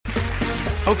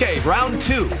Okay, round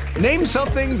two. Name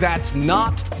something that's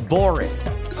not boring.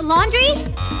 A laundry?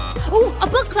 Ooh, a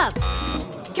book club.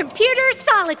 Computer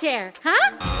solitaire,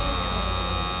 huh?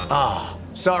 Ah,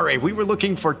 sorry, we were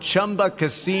looking for Chumba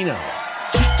Casino.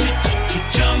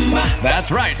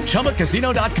 That's right,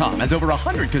 ChumbaCasino.com has over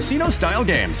 100 casino-style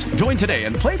games. Join today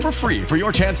and play for free for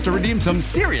your chance to redeem some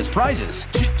serious prizes.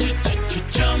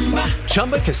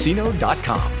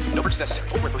 ChumbaCasino.com. No purchase necessary.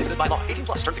 Void where prohibited by law. 18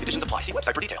 plus terms and conditions apply. See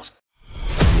website for details.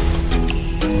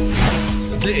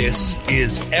 This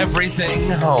is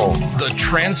Everything Home, the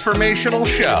transformational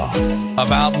show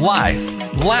about life,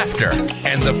 laughter,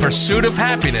 and the pursuit of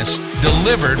happiness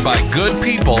delivered by good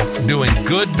people doing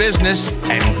good business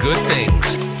and good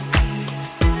things.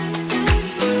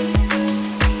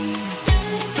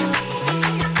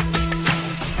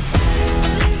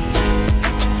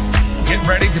 Get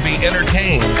ready to be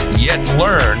entertained, yet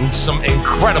learn some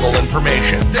incredible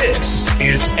information. This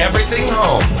is Everything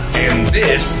Home, and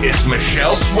this is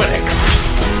Michelle Swinnick.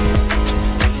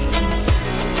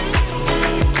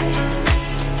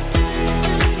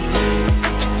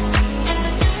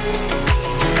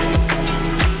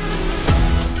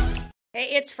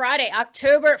 Hey, it's Friday,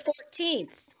 October 14th.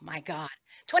 My God.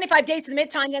 25 days to the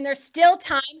midterm, and there's still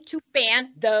time to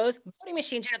ban those voting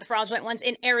machines. You know, the fraudulent ones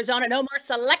in Arizona. No more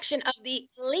selection of the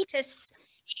elitists.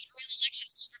 We need real election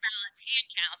paper ballots, hand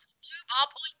counts, blue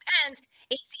ballpoint pens.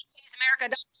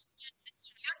 ACCsAmerica.com. It's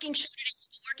a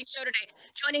working show today.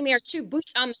 Joining me are two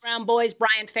boots on the ground boys,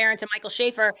 Brian Ferentz and Michael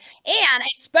Schaefer, and a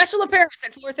special appearance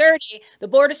at 4:30, the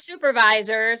Board of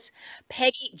Supervisors,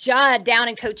 Peggy Judd down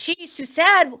in Cochise, who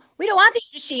said, we don't want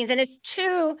these machines, and it's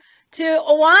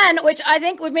 2-1, which I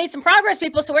think we've made some progress,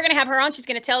 people. So we're going to have her on. She's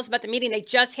going to tell us about the meeting they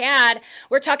just had.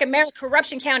 We're talking Merritt,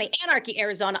 Corruption County, Anarchy,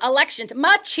 Arizona, elections,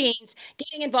 machines,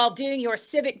 getting involved, doing your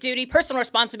civic duty, personal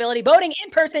responsibility, voting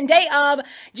in person, day of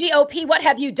GOP. What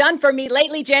have you done for me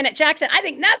lately, Janet Jackson? I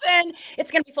think nothing. It's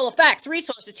going to be full of facts,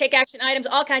 resources, take action items,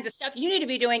 all kinds of stuff you need to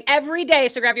be doing every day.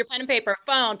 So grab your pen and paper,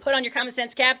 phone, put on your common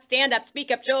sense caps, stand up,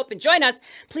 speak up, show up, and join us.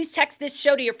 Please text this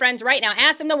show to your friends right now.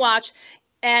 Ask them to watch.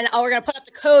 And we're going to put up the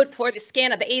code for the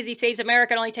scan of the AZ Saves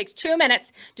America. It only takes 2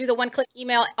 minutes. Do the one-click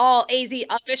email all AZ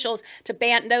officials to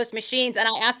ban those machines. And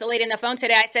I asked the lady on the phone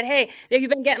today, I said, hey, have you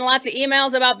been getting lots of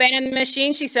emails about banning the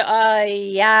machines? She said,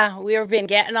 yeah, we've been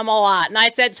getting them a lot. And I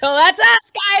said, so that's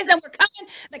us, guys, and we're coming.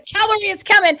 The cavalry is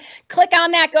coming. Click on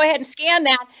that. Go ahead and scan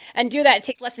that and do that. It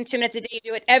takes less than 2 minutes a day. You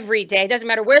do it every day. It doesn't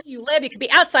matter where you live. You could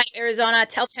be outside of Arizona.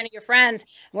 Tell 10 of your friends.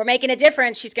 We're making a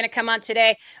difference. She's going to come on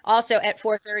today also at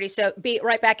 4:30. So be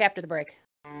right back after the break.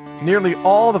 Nearly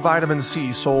all the vitamin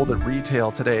C sold at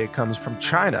retail today comes from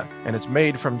China, and it's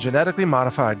made from genetically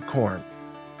modified corn.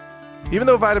 Even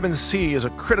though vitamin C is a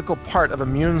critical part of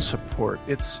immune support,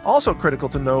 it's also critical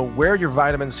to know where your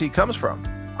vitamin C comes from.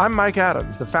 I'm Mike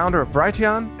Adams, the founder of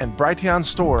Brighteon and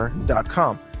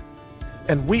BrighteonStore.com,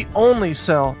 and we only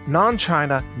sell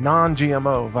non-China,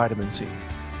 non-GMO vitamin C.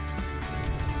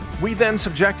 We then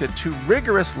subject it to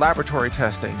rigorous laboratory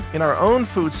testing in our own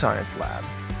food science lab,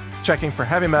 checking for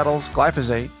heavy metals,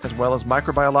 glyphosate, as well as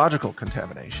microbiological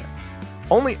contamination.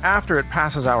 Only after it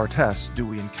passes our tests do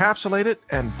we encapsulate it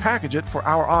and package it for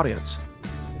our audience.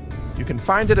 You can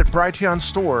find it at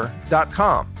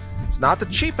BrighteonStore.com. It's not the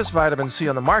cheapest vitamin C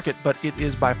on the market, but it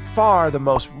is by far the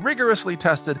most rigorously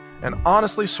tested and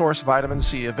honestly sourced vitamin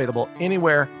C available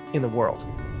anywhere in the world.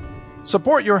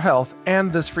 Support your health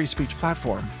and this free speech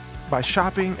platform by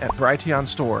shopping at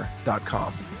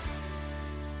BrighteonStore.com.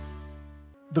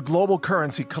 The global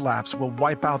currency collapse will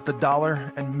wipe out the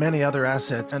dollar and many other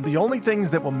assets, and the only things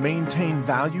that will maintain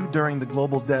value during the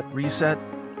global debt reset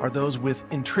are those with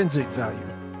intrinsic value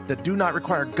that do not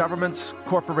require governments,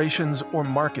 corporations, or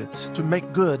markets to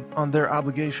make good on their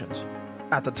obligations.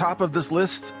 At the top of this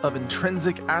list of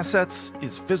intrinsic assets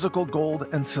is physical gold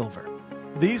and silver.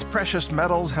 These precious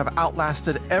metals have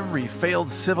outlasted every failed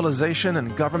civilization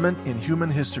and government in human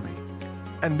history.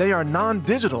 And they are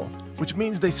non-digital, which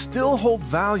means they still hold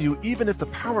value even if the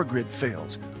power grid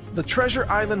fails. The Treasure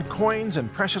Island Coins and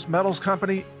Precious Metals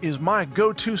Company is my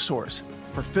go-to source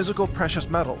for physical precious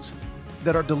metals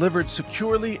that are delivered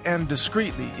securely and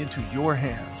discreetly into your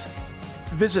hands.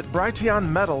 Visit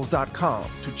BrighteonMetals.com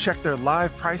to check their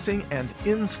live pricing and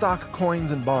in-stock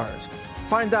coins and bars.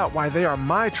 Find out why they are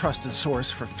my trusted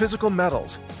source for physical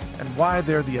metals and why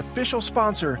they're the official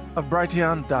sponsor of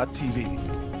Brighteon.tv.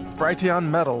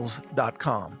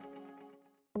 BrighteonMetals.com.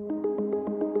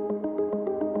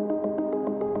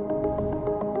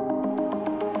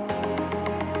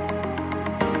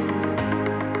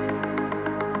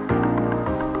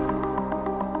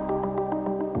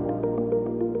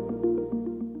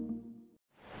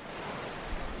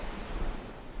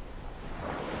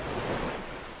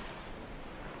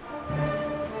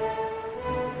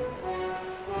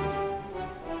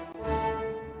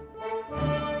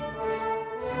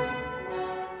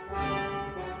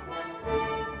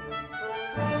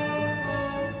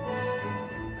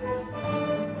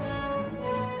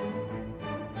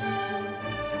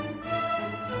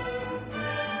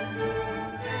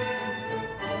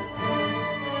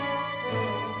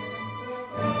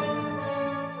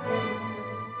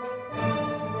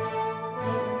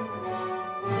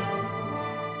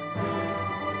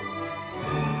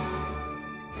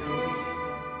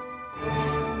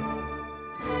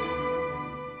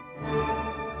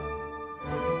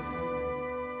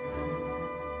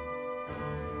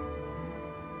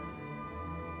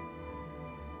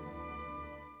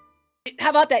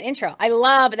 How about that intro? I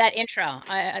love that intro.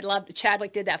 I love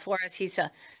Chadwick did that for us. He's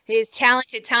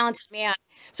talented man.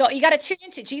 So you got to tune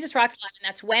into Jesus Rocks Live, and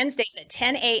that's Wednesdays at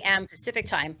 10 a.m. Pacific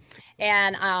time,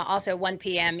 and also 1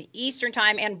 p.m. Eastern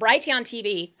time. And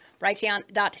Brighteon.tv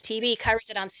covers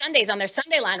it on Sundays on their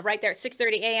Sunday line right there at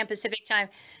 6:30 a.m. Pacific time,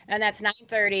 and that's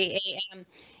 9:30 a.m.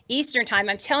 Eastern time.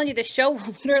 I'm telling you, the show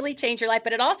will literally change your life,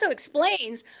 but it also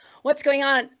explains what's going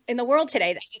on in the world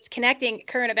today. It's connecting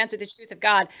current events with the truth of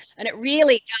God, and it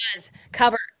really does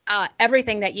cover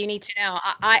everything that you need to know.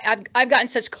 I've gotten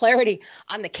such clarity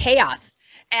on the chaos,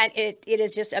 and it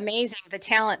is just amazing the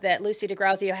talent that Lucy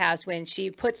DeGrazio has when she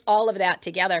puts all of that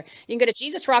together. You can go to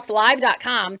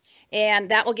JesusRocksLive.com, and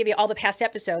that will give you all the past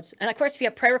episodes. And of course, if you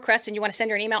have prayer requests and you want to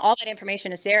send her an email, all that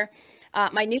information is there.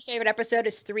 My new favorite episode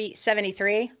is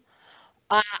 373.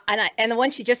 And the one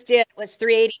she just did was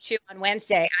 382 on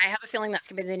Wednesday. I have a feeling that's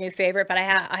gonna be the new favorite, but I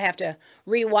have to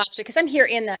rewatch it because I'm here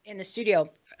in the studio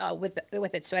with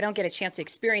it, so I don't get a chance to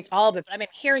experience all of it. But I've been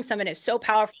hearing some, and it's so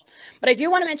powerful. But I do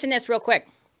want to mention this real quick.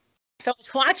 So I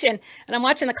was watching, and I'm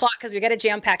watching the clock because we got a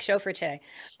jam-packed show for today.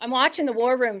 I'm watching the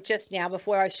War Room just now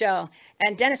before our show,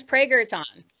 and Dennis Prager is on.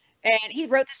 And he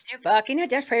wrote this new book. You know,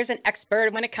 Dennis Prager is an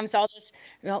expert when it comes to all this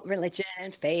religion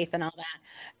and faith and all that.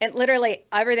 And literally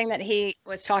everything that he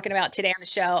was talking about today on the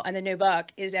show and the new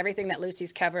book is everything that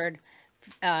Lucy's covered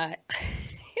in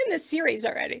the series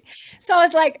already. So I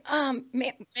was like,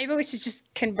 maybe we should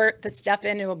just convert the stuff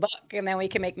into a book, and then we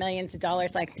can make millions of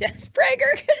dollars like Dennis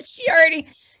Prager, because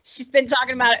she's been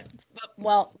talking about it,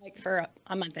 well, like for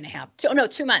a month and a half.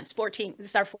 2 months, 14. This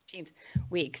is our 14th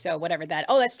week. So whatever that.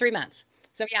 Oh, that's 3 months.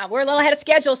 So yeah, we're a little ahead of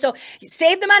schedule. So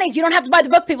save the money. You don't have to buy the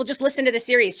book, people. Just listen to the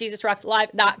series,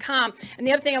 JesusRocksLive.com. And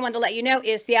the other thing I wanted to let you know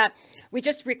is that we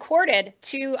just recorded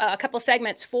a couple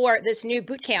segments for this new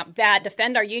boot camp that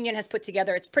Defend Our Union has put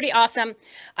together. It's pretty awesome.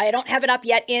 I don't have it up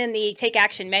yet in the Take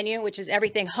Action menu, which is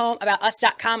everything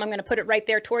homeaboutus.com. I'm going to put it right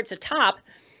there towards the top.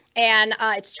 And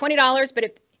it's $20,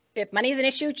 but if money is an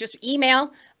issue, just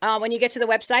email when you get to the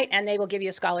website, and they will give you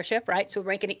a scholarship, right? So we're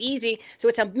making it easy. So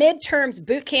it's a midterms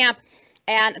boot camp.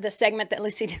 And the segment that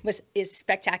Lucy did is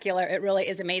spectacular. It really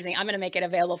is amazing. I'm going to make it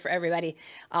available for everybody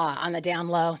on the down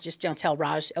low. Just don't tell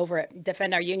Raj over at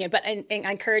Defend Our Union. But I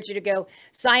encourage you to go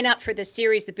sign up for this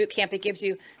series, the boot camp. It gives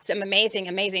you some amazing,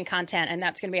 amazing content, and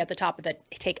that's going to be at the top of the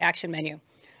Take Action menu.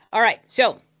 All right,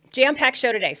 so jam-packed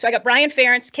show today. So I got Brian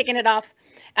Ferentz kicking it off.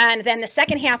 And then the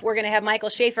second half, we're going to have Michael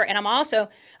Schaefer. And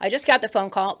I just got the phone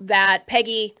call that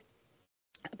Peggy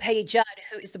Judd,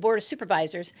 who is the Board of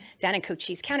Supervisors down in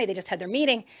Cochise County, they just had their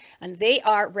meeting, and they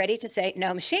are ready to say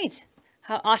no machines.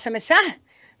 How awesome is that?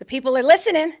 The people are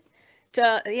listening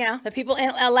to, the people in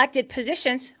elected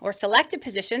positions or selected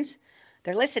positions.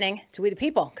 They're listening to we the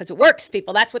people, because it works,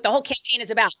 people. That's what the whole campaign is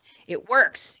about. It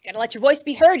works. You got to let your voice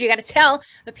be heard. You got to tell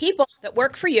the people that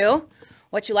work for you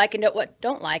what you like and what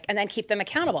don't like, and then keep them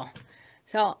accountable.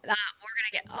 So we're going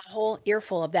to get a whole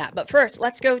earful of that. But first,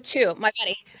 let's go to my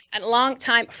buddy and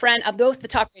longtime friend of both the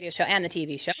talk radio show and the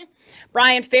TV show,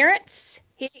 Brian Ferentz.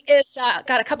 He is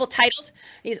got a couple titles.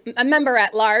 He's a member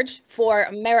at large for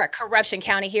Merrick Corruption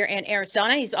County here in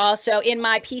Arizona. He's also in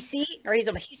my PC, or he's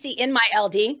a PC in my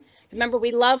LD. Remember,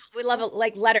 we love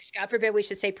like letters. God forbid we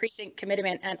should say precinct,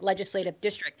 commitment, and legislative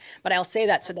district. But I'll say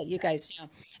that so that you guys know.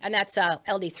 And that's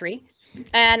LD3.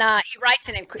 And he writes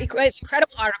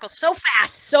incredible articles, so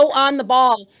fast, so on the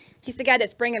ball. He's the guy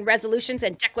that's bringing resolutions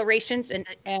and declarations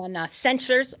and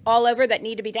censures all over that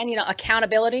need to be done,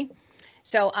 accountability.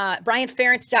 So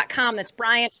BrianFerentz.com, that's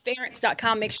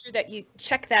BrianFerentz.com. Make sure that you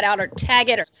check that out or tag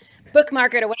it or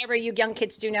bookmark it or whatever you young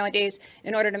kids do nowadays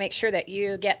in order to make sure that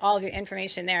you get all of your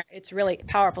information there. It's really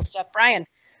powerful stuff. Brian,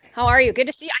 how are you? Good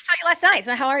to see you. I saw you last night.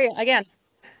 So how are you again?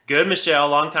 Good, Michelle.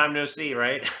 Long time no see,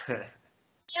 right?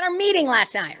 In our meeting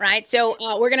last night, right? So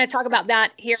we're going to talk about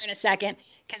that here in a second,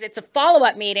 because it's a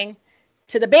follow-up meeting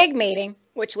to the big meeting,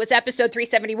 which was episode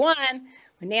 371,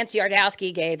 when Nancy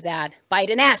Ardowski gave that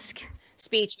Biden-esque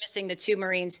speech, missing the 2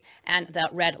 Marines and the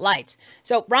red lights.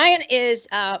 So Brian is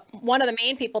one of the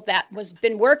main people that was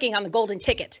been working on the golden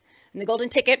ticket. And the golden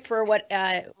ticket, for what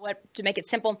to make it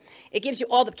simple, it gives you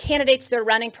all the candidates that are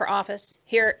running for office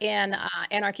here in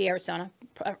Anarchy, Arizona,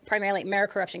 primarily Merrick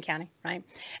Corruption County, right?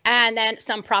 And then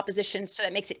some propositions, so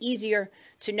that makes it easier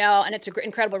to know, and it's an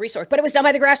incredible resource. But it was done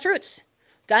by the grassroots.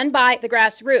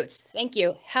 Thank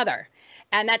you, Heather.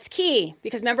 And that's key,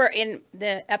 because remember in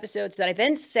the episodes that I've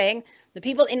been saying, The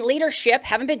people in leadership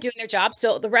haven't been doing their job.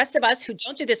 So the rest of us who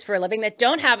don't do this for a living, that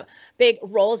don't have big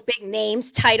roles, big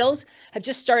names, titles, have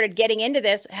just started getting into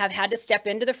this, have had to step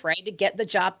into the fray to get the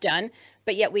job done.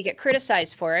 But yet we get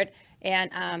criticized for it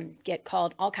and get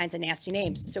called all kinds of nasty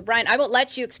names. So Brian, I will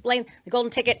let you explain the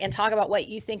golden ticket and talk about what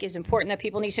you think is important that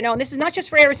people need to know. And this is not just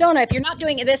for Arizona. If you're not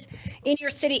doing this in your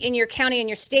city, in your county, in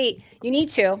your state, you need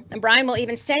to. And Brian will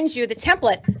even send you the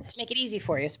template to make it easy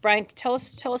for you. So Brian, tell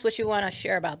us what you want to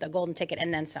share about the golden ticket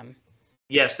and then some.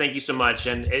 Yes, thank you so much.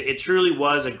 And it truly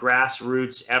was a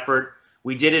grassroots effort.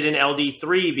 We did it in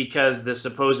LD3 because the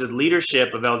supposed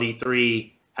leadership of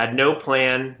LD3 had no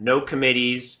plan, no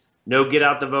committees, no get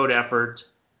out the vote effort.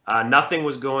 Nothing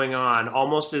was going on,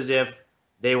 almost as if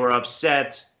they were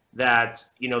upset that,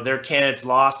 their candidates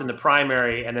lost in the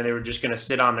primary and then they were just going to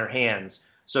sit on their hands.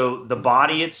 So the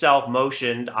body itself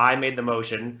I made the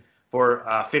motion for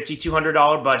a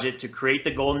 $5,200 budget to create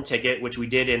the golden ticket, which we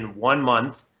did in 1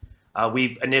 month.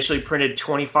 We initially printed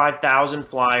 25,000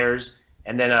 flyers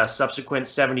and then a subsequent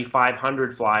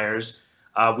 7,500 flyers.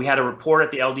 We had a report at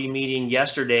the LD meeting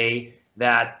yesterday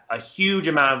that a huge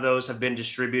amount of those have been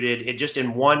distributed. Just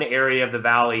in one area of the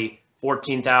valley,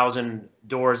 14,000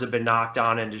 doors have been knocked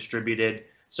on and distributed.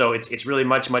 So it's really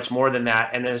much, much more than that.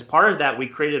 And as part of that, we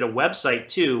created a website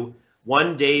too,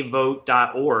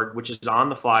 onedayvote.org, which is on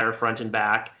the flyer front and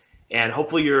back. And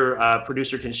hopefully your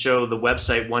producer can show the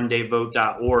website,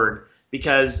 onedayvote.org,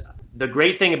 because the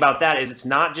great thing about that is it's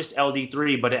not just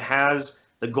LD3, but it has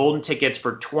the golden tickets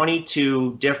for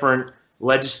 22 different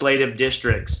legislative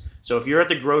districts. So if you're at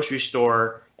the grocery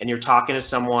store and you're talking to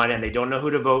someone and they don't know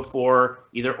who to vote for,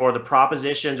 or the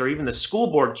propositions or even the school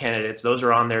board candidates, those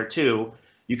are on there too.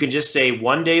 You can just say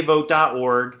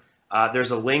onedayvote.org.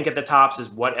 There's a link at the top that says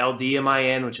what LD am I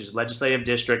in, which is legislative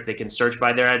district. They can search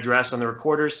by their address on the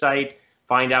recorder's site,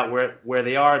 find out where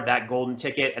they are, that golden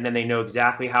ticket, and then they know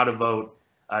exactly how to vote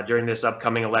during this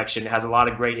upcoming election. It has a lot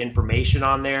of great information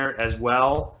on there as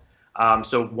well.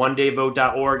 So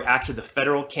onedayvote.org. Actually, the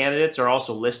federal candidates are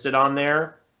also listed on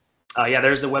there.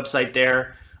 There's the website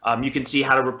there. You can see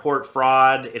how to report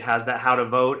fraud. It has that how to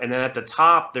vote. And then at the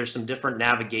top, there's some different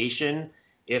navigation.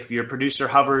 If your producer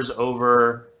hovers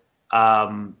over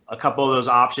a couple of those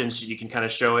options, you can kind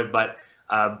of show it. But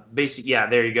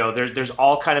there you go. There's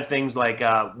all kind of things like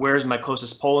where's my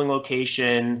closest polling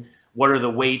location? What are the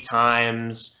wait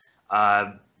times?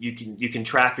 You can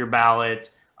track your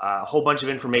ballot. A whole bunch of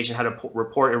information, how to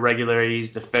report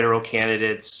irregularities, the federal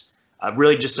candidates,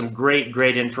 really just some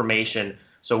great information.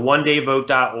 So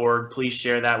onedayvote.org, please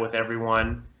share that with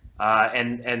everyone.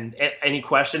 And any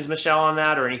questions, Michelle, on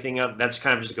that or anything else? That's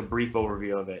kind of just like a brief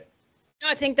overview of it. No,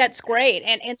 I think that's great.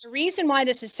 And the reason why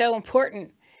this is so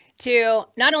important to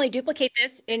not only duplicate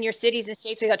this in your cities and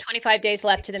states, we got 25 days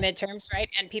left to the midterms, right?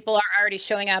 And people are already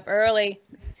showing up early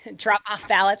to drop off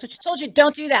ballots, which I told you,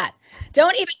 don't do that.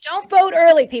 Don't vote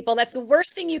early, people. That's the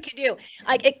worst thing you can do.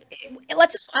 I'll give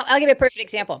you a perfect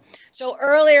example. So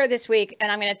earlier this week,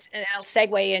 and I'll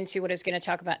segue into what I was going to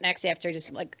talk about next after I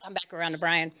just come back around to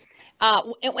Brian.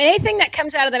 Anything that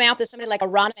comes out of the mouth of somebody like a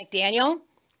Ronna McDaniel,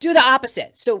 do the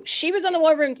opposite. So she was on the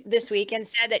War Room this week and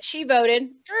said that she voted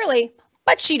early,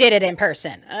 but she did it in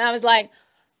person. And I was like,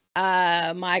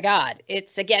 my God,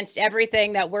 it's against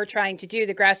everything that we're trying to do,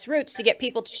 the grassroots, to get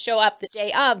people to show up the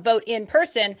day of, vote in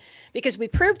person, because we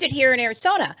proved it here in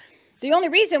Arizona. The only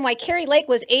reason why Kari Lake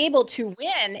was able to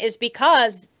win is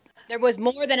because there was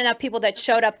more than enough people that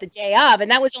showed up the day of. And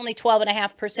that was only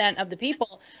 12.5% of the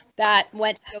people that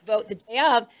went to go vote the day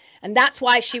of. And that's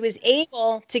why she was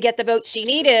able to get the vote she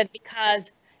needed, because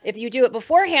if you do it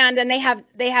beforehand, then they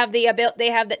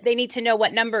need to know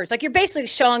what numbers. Like, you're basically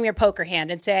showing them your poker hand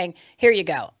and saying, here you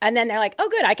go. And then they're like, oh,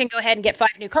 good, I can go ahead and get 5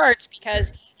 new cards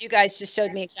because you guys just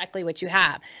showed me exactly what you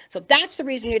have. So that's the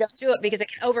reason you don't do it, because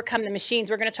it can overcome the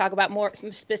machines. We're going to talk about more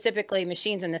specifically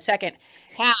machines in the second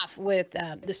half with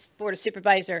the Board of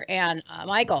Supervisor and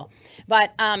Michael.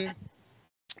 But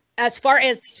as far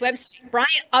as this website, Brian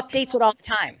updates it all the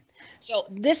time. So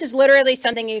this is literally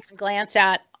something you can glance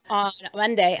at on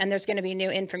Monday, and there's going to be new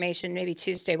information maybe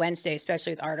Tuesday, Wednesday,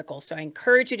 especially with articles. So I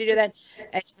encourage you to do that.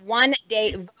 It's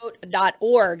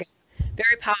onedayvote.org.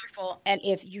 Very powerful. And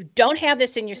if you don't have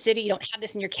this in your city, you don't have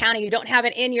this in your county, you don't have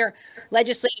it in your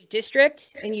legislative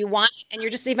district, and you want it, and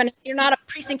you're not a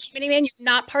precinct committee man, you're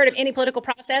not part of any political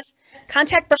process,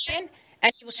 contact Brian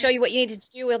and he will show you what you need to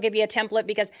do. He'll give you a template,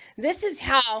 because this is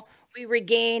how we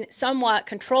regain somewhat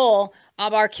control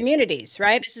of our communities,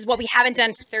 right? This is what we haven't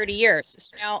done for 30 years.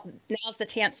 So now's the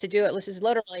chance to do it. This is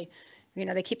literally,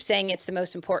 they keep saying it's the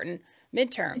most important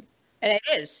midterm. And it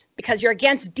is, because you're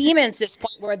against demons at this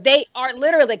point where they are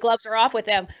literally, gloves are off with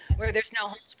them, where there's no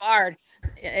holds barred.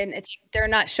 And they're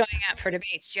not showing up for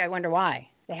debates. Gee, I wonder why.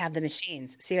 They have the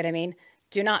machines. See what I mean?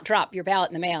 Do not drop your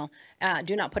ballot in the mail.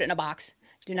 Do not put it in a box.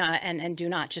 Do not, and do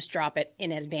not just drop it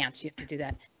in advance. You have to do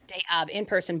that day of, in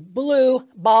person. Blue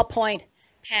ballpoint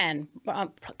pen.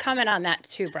 Comment on that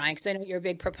too, Brian, because I know you're a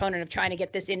big proponent of trying to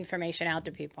get this information out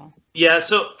to people. Yeah.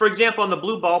 So, for example, on the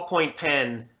blue ballpoint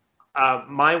pen,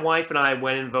 my wife and I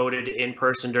went and voted in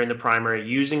person during the primary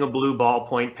using a blue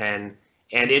ballpoint pen,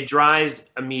 and it dries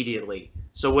immediately.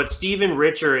 So what Stephen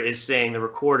Richer is saying, the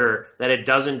recorder, that it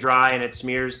doesn't dry and it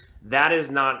smears, that is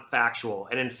not factual.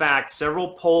 And in fact,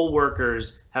 several poll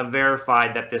workers have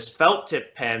verified that this felt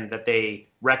tip pen that they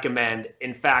recommend,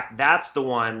 in fact, that's the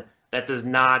one that does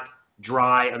not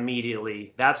dry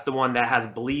immediately. That's the one that has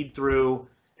bleed through.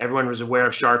 Everyone was aware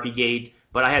of Sharpie Gate,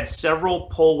 but I had several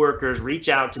poll workers reach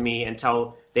out to me and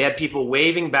tell they had people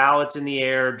waving ballots in the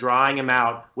air, drying them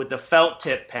out with the felt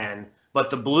tip pen, but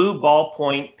the blue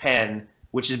ballpoint pen,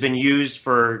 which has been used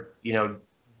for,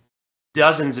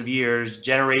 dozens of years,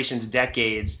 generations,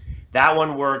 decades, that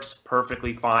one works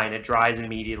perfectly fine. It dries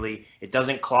immediately. It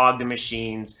doesn't clog the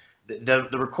machines. The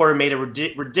recorder made a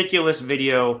ridiculous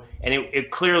video, and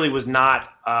it clearly was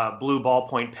not blue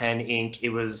ballpoint pen ink. It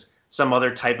was some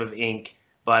other type of ink.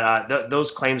 But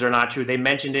those claims are not true. They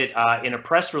mentioned it in a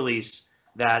press release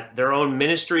that their own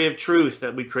Ministry of Truth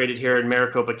that we created here in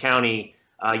Maricopa County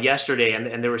yesterday,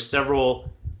 and there were several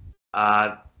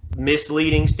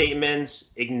misleading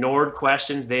statements, ignored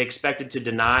questions. They expected to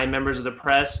deny members of the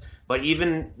press, but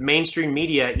even mainstream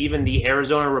media, even the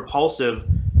Arizona Repulsive,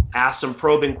 asked some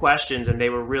probing questions, and they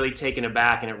were really taken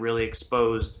aback, and it really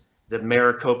exposed the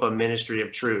Maricopa Ministry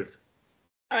of Truth.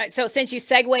 All right, so since you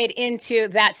segued into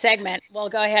that segment, we'll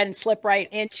go ahead and slip right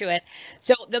into it.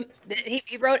 So he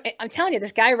wrote, I'm telling you,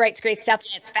 this guy writes great stuff,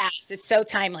 and it's fast. It's so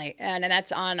timely, and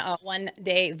that's on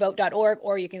onedayvote.org,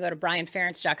 or you can go to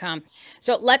brianference.com.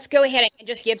 So let's go ahead and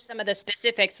just give some of the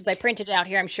specifics, since I printed it out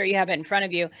here. I'm sure you have it in front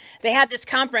of you. They had this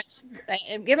conference.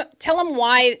 Tell them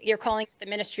why you're calling it the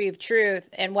Ministry of Truth,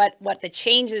 and what the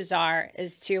changes are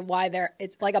as to why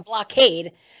it's like a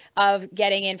blockade of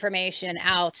getting information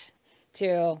out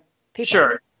to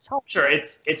people. Sure.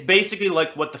 It's basically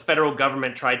like what the federal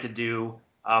government tried to do.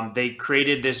 They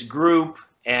created this group,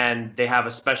 and they have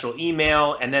a special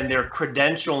email, and then they're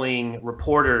credentialing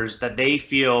reporters that they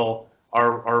feel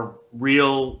are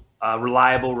real,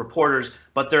 reliable reporters,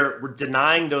 but they're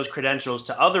denying those credentials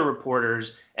to other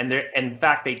reporters. And in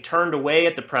fact, they turned away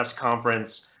at the press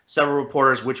conference several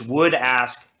reporters which would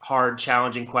ask hard,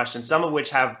 challenging questions, some of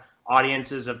which have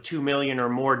audiences of 2 million or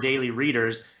more daily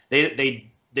readers. They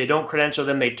don't credential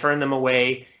them. They turn them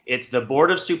away. It's the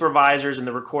Board of Supervisors and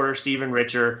the recorder, Stephen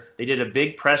Richer. They did a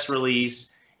big press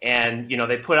release, and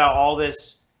they put out all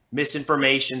this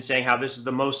misinformation saying how this is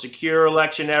the most secure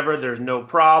election ever. There's no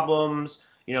problems,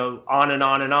 on and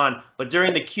on and on. But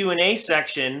during the Q&A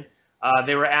section,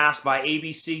 they were asked by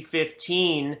ABC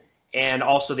 15 and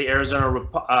also the Arizona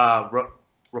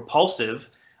Repulsive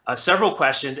several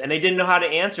questions, and they didn't know how to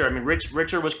answer. I mean,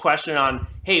 Richer was questioned on,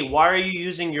 hey, why are you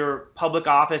using your public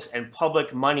office and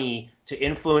public money to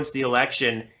influence the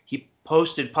election? He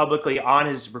posted publicly on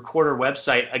his recorder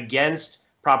website against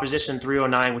Proposition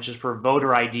 309, which is for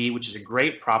voter ID, which is a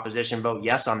great proposition. Vote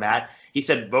yes on that. He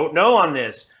said, vote no on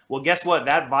this. Well, guess what?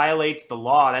 That violates the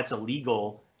law. That's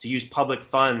illegal to use public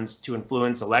funds to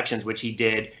influence elections, which he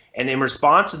did. And in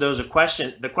response to the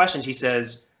questions, he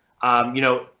says,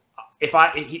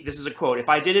 this is a quote, if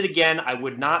I did it again, I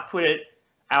would not put it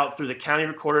out through the county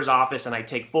recorder's office, and I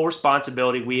take full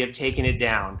responsibility. We have taken it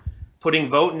down. Putting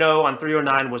vote no on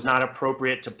 309 was not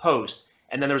appropriate to post.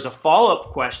 And then there was a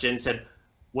follow-up question, said,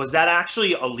 was that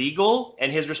actually illegal?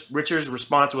 And Richard's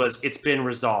response was, it's been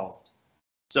resolved.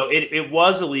 So it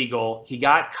was illegal. He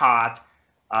got caught.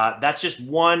 That's just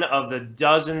one of the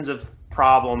dozens of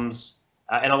problems,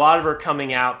 and a lot of them are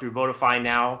coming out through Votify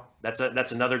Now.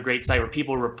 That's another great site where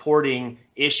people are reporting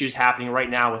issues happening right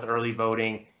now with early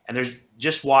voting. And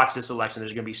just watch this election.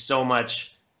 There's going to be so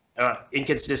much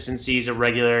inconsistencies,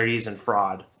 irregularities, and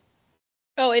fraud.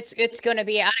 Oh, it's going to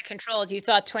be out of control. You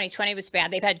thought 2020 was bad.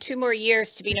 They've had 2 more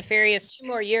years to be nefarious, 2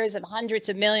 more years of hundreds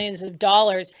of millions of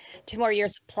dollars, 2 more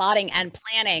years of plotting and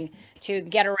planning to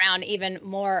get around even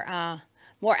more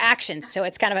more actions. So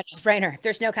it's kind of a no-brainer.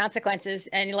 There's no consequences,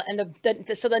 and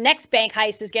so the next bank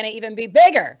heist is going to even be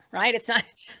bigger, right? It's not.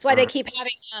 That's why they keep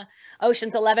having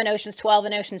Oceans 11, Oceans 12,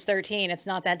 and Oceans 13. It's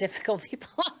not that difficult, people.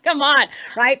 Come on,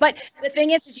 right? But the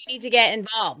thing is you need to get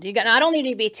involved. You not only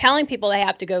need to be telling people they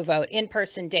have to go vote in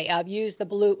person day of, use the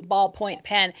blue ballpoint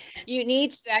pen. You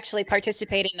need to actually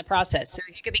participate in the process. So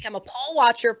you could become a poll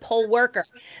watcher, poll worker.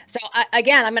 So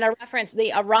again, I'm going to reference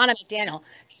the Ronna McDaniel.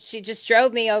 She just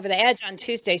drove me over the edge on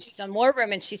Tuesday. She's on War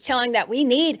Room, and she's telling that we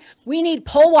need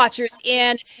poll watchers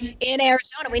in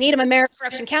Arizona. We need them in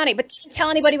Maricorruption County, but didn't tell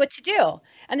anybody what to do.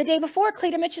 And the day before,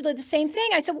 Cleta Mitchell did the same thing.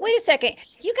 I said, wait a second,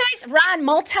 you guys run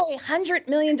multi-$100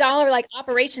 million like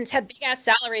operations, have big ass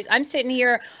salaries. I'm sitting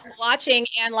here watching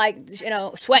and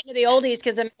sweating to the oldies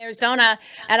because I'm in Arizona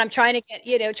and I'm trying to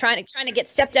get trying to get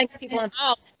step down people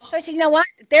involved. So I said, you know what?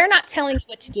 They're not telling you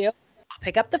what to do.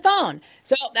 Pick up the phone.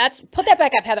 So put that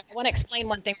back up, Heather. I want to explain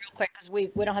one thing real quick because we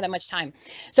don't have that much time.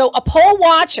 So a poll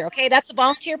watcher, okay, that's a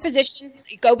volunteer position.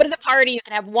 You go to the party, you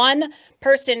can have one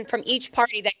person from each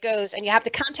party that goes, and you have to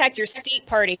contact your state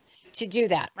party to do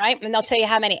that, right? And they'll tell you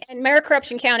how many. In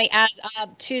Maricorruption County, as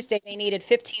of Tuesday, they needed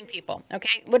 15 people,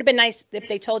 okay? Would have been nice if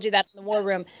they told you that in the War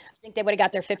Room. I think they would have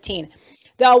got their 15.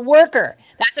 The worker,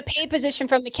 that's a paid position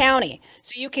from the county.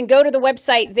 So you can go to the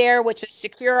website there, which is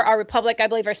Secure Our Republic, I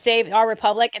believe, or Save Our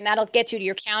Republic, and that'll get you to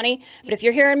your county. But if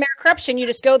you're here in Maricorruption, you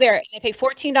just go there and they pay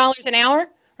 $14 an hour,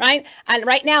 right? And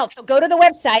right now, so go to the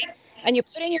website and you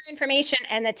put in your information,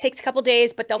 and it takes a couple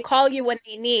days, but they'll call you when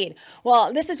they need.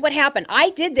 Well, this is what happened.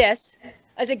 I did this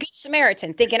as a good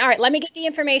Samaritan, thinking, all right, let me get the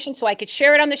information so I could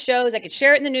share it on the shows, I could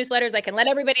share it in the newsletters, I can let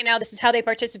everybody know this is how they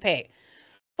participate.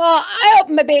 Well, I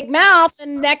open my big mouth,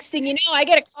 and next thing you know, I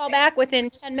get a call back within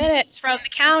 10 minutes from the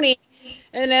county,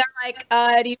 and they're like,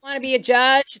 do you want to be a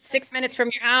judge? It's 6 minutes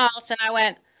from your house. And I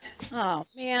went, oh,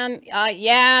 man,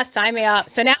 yeah, sign me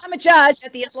up. So now I'm a judge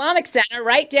at the Islamic Center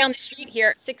right down the street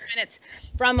here, 6 minutes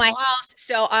from my house.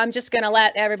 So I'm just going to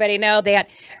let everybody know that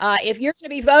if you're going to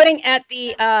be voting at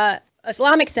the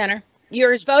Islamic Center,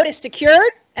 your vote is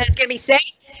secured, and it's going to be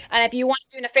safe. And if you want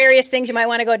to do nefarious things, you might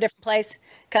want to go a different place,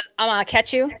 because I'm going to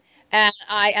catch you. And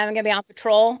I am going to be on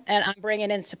patrol, and I'm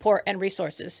bringing in support and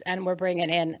resources, and we're bringing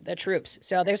in the troops.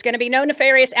 So there's going to be no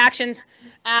nefarious actions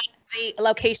at the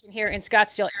location here in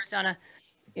Scottsdale, Arizona.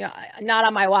 You know, not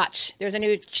on my watch. There's a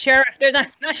new sheriff. There's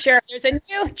not sheriff. There's a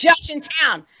new judge in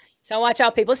town. So watch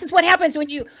out, people. This is what happens when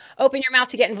you open your mouth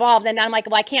to get involved. And I'm like,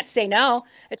 well, I can't say no.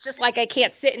 It's just like I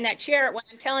can't sit in that chair when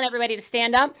I'm telling everybody to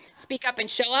stand up, speak up, and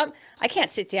show up. I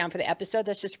can't sit down for the episode.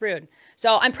 That's just rude.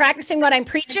 So I'm practicing what I'm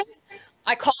preaching.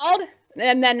 I called,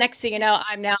 and then next thing you know,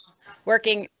 I'm now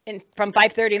working from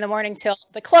 5:30 in the morning till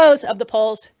the close of the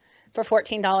polls for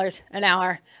 $14 an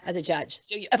hour as a judge.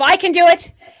 So if I can do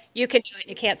it, you can do it.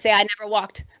 You can't say I never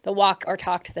walked the walk or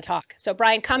talked the talk. So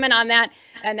Brian, comment on that,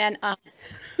 and then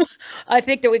I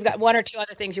think that we've got one or two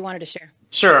other things you wanted to share.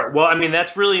 Sure. Well, I mean,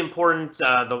 that's really important,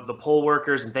 the poll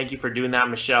workers, and thank you for doing that,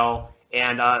 Michelle.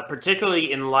 And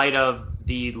particularly in light of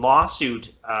the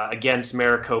lawsuit against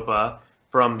Maricopa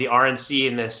from the RNC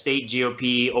and the state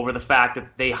GOP over the fact that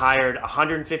they hired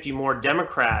 150 more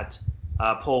Democrat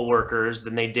poll workers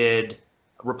than they did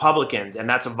Republicans, and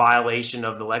that's a violation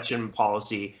of the election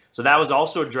policy. So that was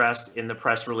also addressed in the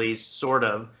press release, sort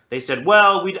of. They said,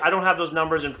 well, I don't have those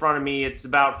numbers in front of me. It's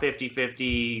about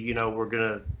 50-50. You know,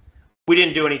 we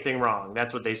didn't do anything wrong.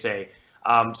 That's what they say.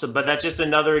 But that's just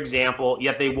another example.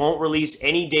 Yet they won't release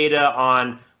any data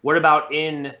on what about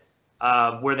in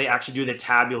where they actually do the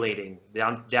tabulating,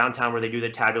 downtown where they do the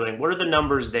tabulating. What are the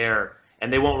numbers there?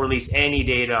 And they won't release any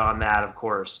data on that, of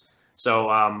course. So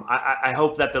I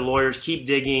hope that the lawyers keep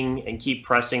digging and keep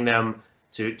pressing them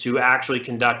to actually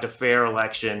conduct a fair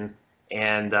election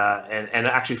and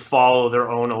actually follow their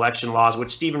own election laws,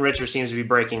 which Stephen Richer seems to be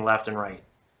breaking left and right.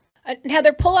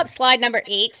 Heather, pull up slide number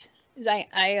 8.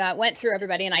 I went through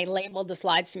everybody and I labeled the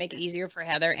slides to make it easier for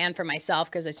Heather and for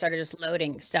myself because I started just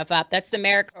loading stuff up. That's the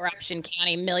Maricorruption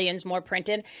County, millions more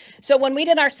printed. So when we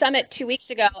did our summit 2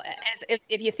 weeks ago,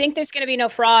 if you think there's going to be no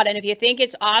fraud, and if you think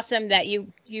it's awesome that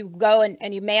you go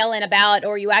and you mail in a ballot,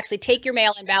 or you actually take your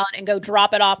mail-in ballot and go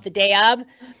drop it off the day of,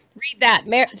 read that.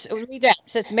 It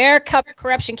says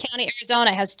Maricorruption County,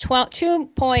 Arizona has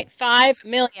 2.5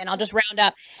 million, I'll just round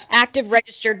up, active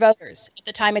registered voters at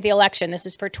the time of the election. This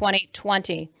is for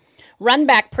 2020.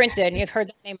 Runback printed, and you've heard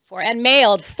that name before, and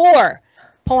mailed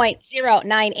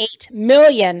 4.098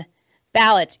 million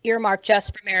ballots earmarked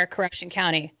just for Maricorruption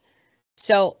County.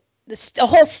 So the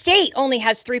whole state only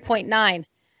has 3.9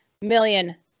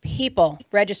 million people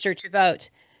registered to vote.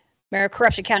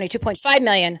 Maricorruption County, 2.5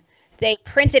 million. They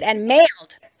printed and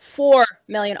mailed 4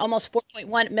 million, almost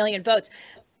 4.1 million votes.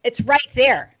 It's right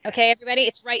there. Okay, everybody,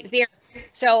 it's right there.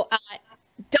 So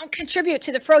don't contribute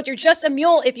to the fraud. You're just a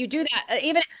mule if you do that.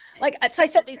 Even like, so I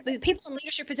said, the people in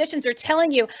leadership positions are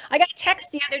telling you. I got a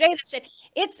text the other day that said,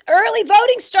 it's early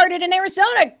voting started in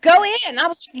Arizona. Go in. I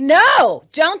was like, no,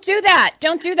 don't do that.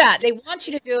 Don't do that. They want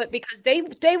you to do it because they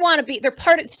want to be, they're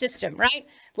part of the system, right?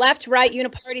 Left, right,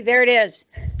 uniparty, there it is.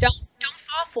 Don't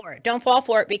fall for it. Don't fall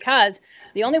for it, because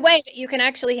the only way that you can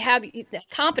actually have the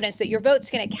confidence that your vote's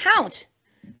going to count,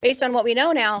 based on what we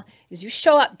know now, is you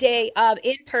show up day of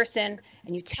in person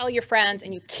and you tell your friends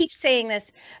and you keep saying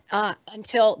this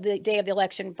until the day of the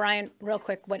election. Brian, real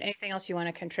quick, anything else you want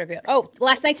to contribute? Oh,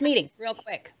 last night's meeting, real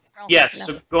quick. Yes,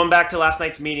 so going back to last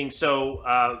night's meeting,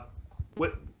 so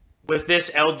with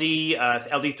this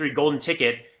LD3 golden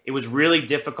ticket, it was really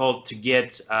difficult to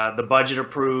get the budget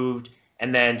approved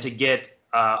and then to get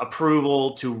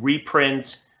approval to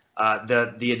reprint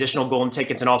the additional golden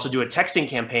tickets and also do a texting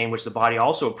campaign, which the body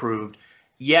also approved.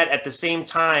 Yet at the same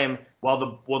time, while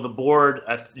the board,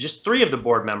 just 3 of the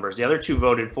board members, the other 2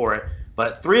 voted for it,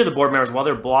 but 3 of the board members, while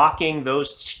they're blocking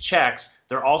those checks,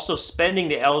 they're also spending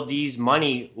the LD's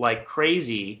money like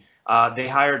crazy. They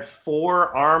hired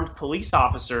 4 armed police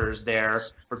officers there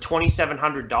for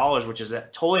 $2,700, which is a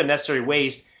totally unnecessary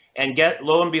waste. And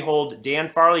lo and behold, Dan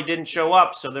Farley didn't show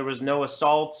up, so there was no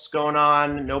assaults going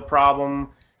on, no problem.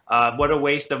 What a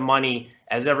waste of money.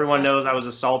 As everyone knows, I was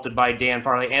assaulted by Dan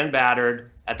Farley and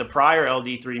battered at the prior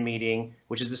LD3 meeting,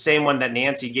 which is the same one that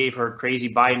Nancy gave her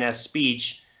crazy Biden-esque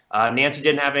speech. Nancy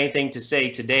didn't have anything to say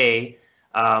today,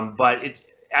 but it's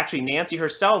actually Nancy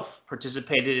herself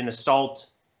participated in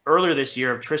assault earlier this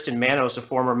year of Tristan Manos, a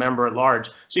former member at large.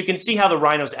 So you can see how the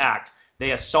rhinos act.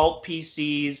 They assault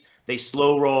PCs, they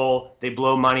slow roll, they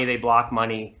blow money, they block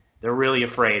money. They're really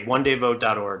afraid.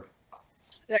 OneDayVote.org.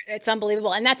 It's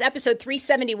unbelievable. And that's episode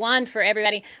 371 for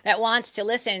everybody that wants to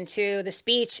listen to the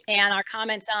speech and our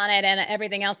comments on it and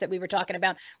everything else that we were talking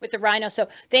about with the rhino. So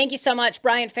thank you so much,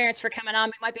 Brian Ferentz, for coming on.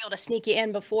 We might be able to sneak you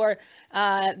in before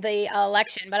the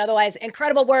election, but otherwise,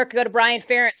 incredible work. Go to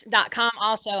brianferentz.com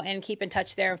also and keep in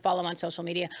touch there and follow him on social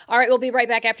media. All right, we'll be right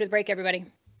back after the break, everybody.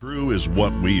 True is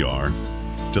what we are,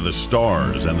 to the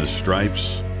stars and the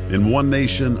stripes, in one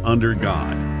nation under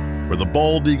God, where the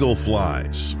bald eagle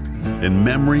flies, in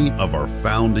memory of our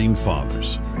founding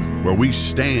fathers, where we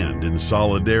stand in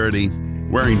solidarity,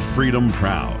 wearing freedom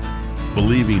proud,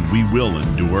 believing we will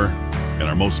endure in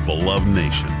our most beloved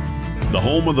nation. The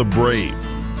home of the brave,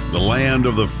 the land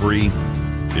of the free,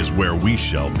 is where we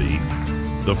shall be.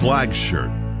 The flag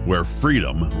shirt, where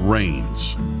freedom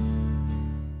reigns.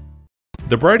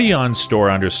 The Brighteon store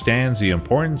understands the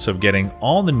importance of getting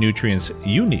all the nutrients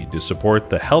you need to support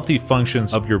the healthy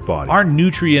functions of your body. Our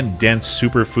nutrient-dense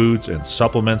superfoods and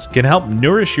supplements can help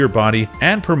nourish your body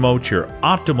and promote your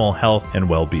optimal health and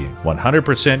well-being.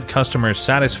 100% customer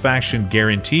satisfaction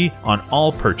guarantee on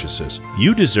all purchases.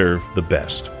 You deserve the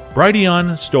best.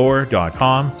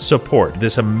 BrighteonStore.com. Support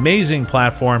this amazing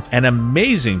platform and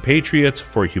amazing patriots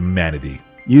for humanity.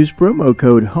 Use promo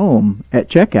code HOME at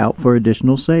checkout for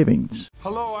additional savings.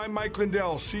 Hello, I'm Mike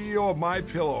Lindell, CEO of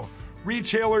MyPillow.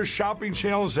 Retailers, shopping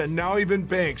channels, and now even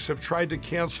banks have tried to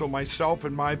cancel myself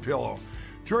and MyPillow.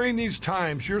 During these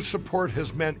times, your support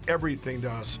has meant everything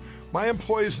to us. My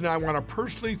employees and I want to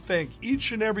personally thank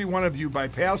each and every one of you by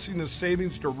passing the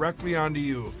savings directly on to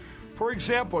you. For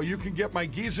example, you can get my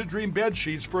Giza Dream bed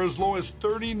sheets for as low as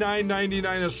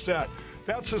 $39.99 a set.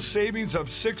 That's a savings of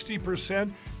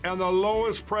 60% and the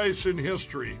lowest price in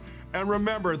history. And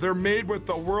remember, they're made with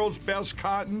the world's best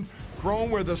cotton, grown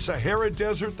where the Sahara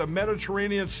Desert, the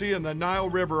Mediterranean Sea, and the Nile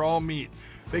River all meet.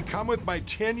 They come with my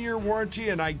 10-year warranty,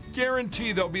 and I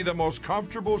guarantee they'll be the most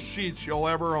comfortable sheets you'll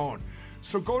ever own.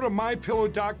 So go to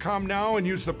MyPillow.com now and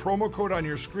use the promo code on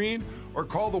your screen or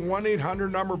call the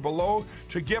 1-800 number below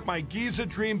to get my Giza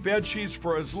Dream bed sheets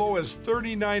for as low as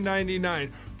 $39.99,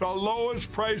 the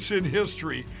lowest price in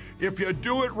history. If you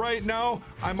do it right now,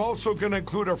 I'm also going to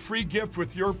include a free gift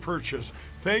with your purchase.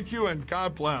 Thank you and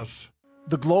God bless.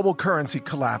 The global currency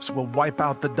collapse will wipe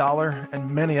out the dollar and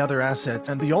many other assets,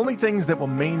 and the only things that will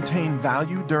maintain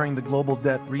value during the global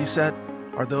debt reset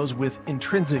are those with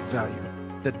intrinsic value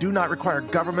that do not require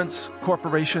governments,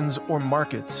 corporations, or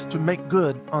markets to make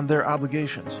good on their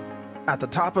obligations. At the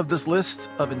top of this list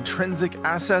of intrinsic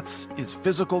assets is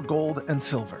physical gold and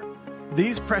silver.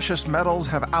 These precious metals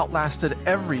have outlasted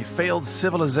every failed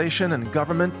civilization and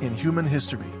government in human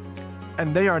history.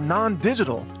 And they are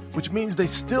non-digital, which means they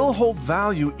still hold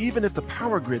value even if the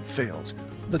power grid fails.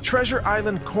 The Treasure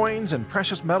Island Coins and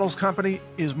Precious Metals Company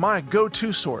is my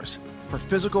go-to source for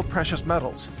physical precious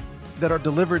metals. that are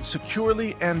delivered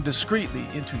securely and discreetly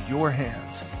into your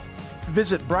hands.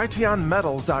 Visit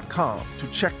brighteonmetals.com to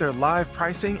check their live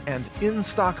pricing and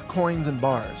in-stock coins and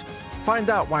bars. Find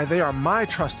out why they are my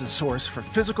trusted source for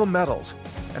physical metals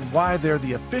and why they're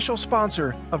the official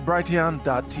sponsor of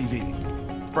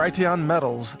Brighteon.tv.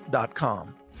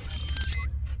 brighteonmetals.com.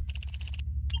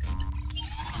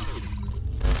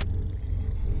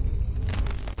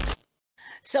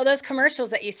 So those commercials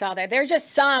that you saw there, they're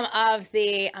just some of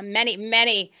the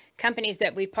many companies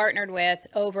that we've partnered with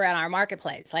over at our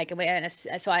marketplace.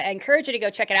 So I encourage you to go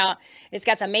check it out. It's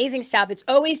got some amazing stuff. It's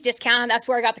always discounted. That's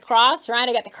where I got the cross, right?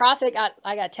 I got the cross. I got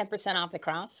 10% off the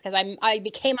cross because I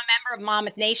became a member of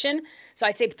Monmouth Nation. So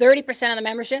I saved 30% of the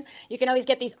membership. You can always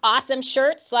get these awesome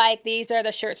shirts. Like these are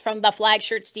the shirts from the Flag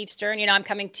Shirt Steve Stern. You know, I'm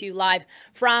coming to you live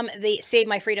from the Save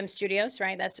My Freedom Studios,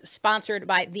 right? That's sponsored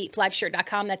by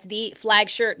theflagshirt.com. That's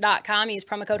theflagshirt.com. Use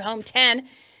promo code HOME10.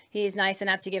 He's nice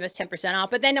enough to give us 10%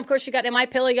 off. But then, of course, you got the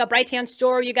MyPillow, you got Brighteon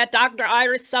Store, you got Dr.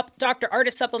 Artist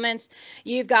supplements,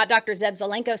 you've got Dr. Zeb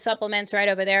Zelenko supplements right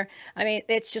over there. I mean,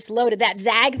 it's just loaded. That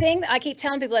Zag thing, I keep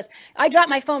telling people this. I drop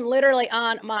my phone literally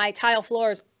on my tile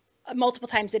floors multiple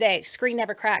times a day. Screen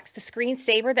never cracks. The screen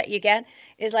saver that you get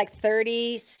is like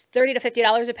 $30 to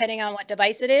 $50 depending on what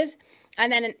device it is. And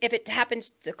then if it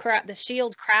happens to crack, the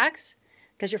shield cracks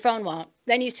because your phone won't,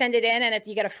 then you send it in and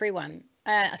you get a free one.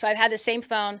 So I've had the same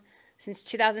phone since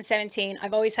 2017.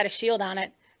 I've always had a shield on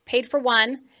it, paid for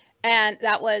one. And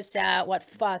that was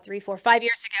 3, 4, 5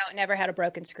 years ago. Never had a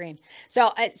broken screen.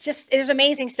 So there's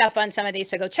amazing stuff on some of these.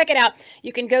 So go check it out.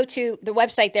 You can go to the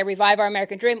website there, Revive Our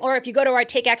American Dream, or if you go to our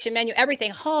Take Action menu,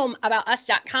 everything,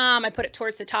 homeaboutus.com. I put it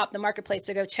towards the top, the marketplace.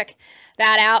 So go check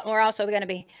that out. And we're also going to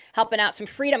be helping out some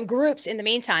freedom groups in the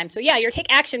meantime. So yeah, your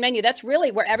Take Action menu, that's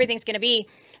really where everything's going to be.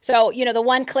 So, you know, the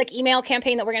one-click email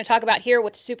campaign that we're going to talk about here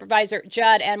with Supervisor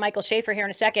Judd and Michael Schaefer here in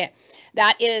a second,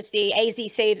 that is the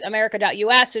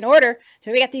azsavesamerica.us. In order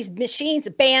to get these machines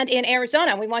banned in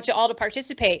Arizona, we want you all to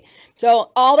participate.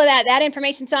 So all of that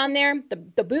information's on there.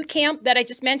 The boot camp that I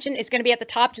just mentioned is going to be at the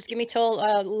top. Just give me till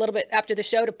a little bit after the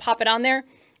show to pop it on there.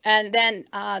 And then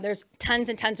there's tons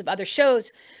and tons of other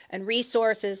shows and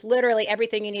resources, literally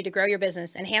everything you need to grow your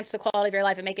business, enhance the quality of your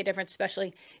life, and make a difference,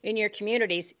 especially in your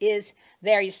communities, is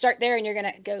there. You start there and you're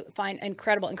going to go find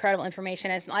incredible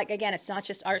information. It's like, again, it's not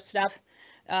just our stuff,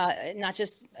 not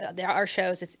just our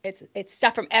shows. It's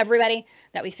stuff from everybody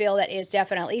that we feel that is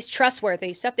definitely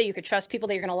trustworthy, stuff that you could trust, people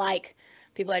that you're going to like,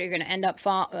 people that you're going to end up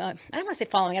I don't want to say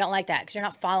following. I don't like that because you're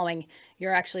not following.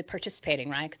 You're actually participating,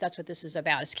 right? Because that's what this is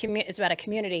about. It's about a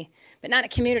community, but not a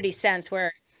community sense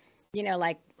where, you know,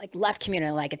 like left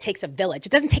community, like it takes a village.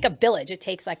 It doesn't take a village. It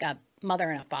takes like a mother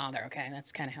and a father. Okay,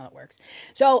 that's kind of how it works.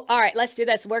 So, all right, let's do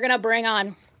this. We're going to bring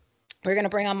on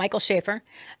Michael Schaefer,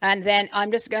 and then I'm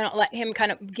just going to let him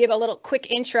kind of give a little quick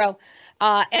intro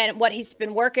and what he's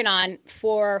been working on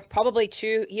for probably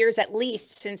 2 years at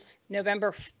least, since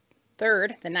November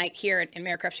 3rd, the night here in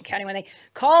Maricopa County when they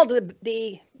called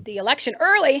the election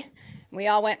early. We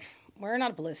all went, we're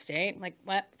not a blue state. Like,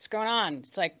 what's going on?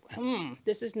 It's like,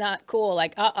 this is not cool.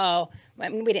 Like, uh-oh. I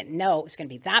mean, we didn't know it was going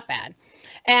to be that bad.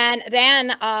 And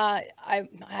then I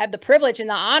had the privilege and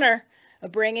the honor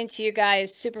of bringing to you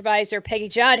guys Supervisor Peggy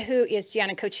Judd, who is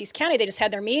down in Cochise County. They just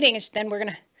had their meeting, and then we're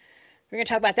gonna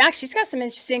talk about that. She's got some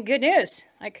interesting good news,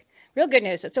 like real good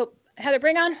news. So Heather,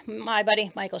 bring on my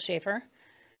buddy Michael Schaefer.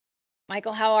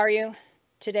 Michael, how are you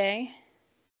today?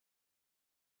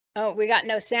 Oh, we got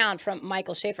no sound from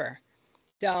Michael Schaefer.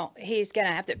 So he's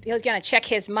gonna check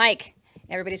his mic.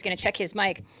 Everybody's gonna check his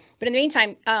mic. But in the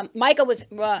meantime, Michael was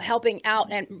helping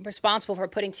out and responsible for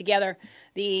putting together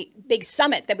the big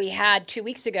summit that we had 2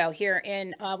 weeks ago here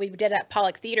we did at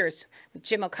Pollock Theaters with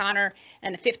Jim O'Connor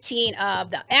and 15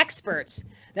 of the experts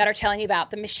that are telling you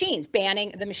about the machines,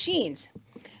 banning the machines.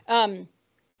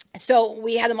 So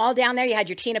we had them all down there. You had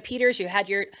your Tina Peters, you had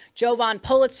your Jovan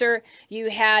Pulitzer, you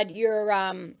had your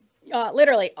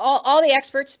literally all the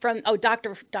experts from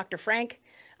Dr. Frank,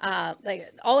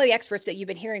 like all of the experts that you've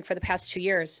been hearing for the past 2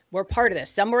 years were part of this.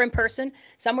 Some were in person,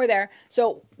 some were there.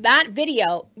 So that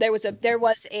video, there's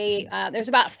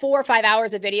about 4 or 5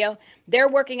 hours of video. They're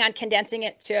working on condensing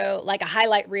it to like a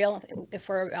highlight reel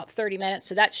for about 30 minutes.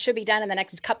 So that should be done in the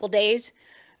next couple days.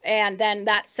 And then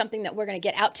that's something that we're going to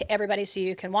get out to everybody so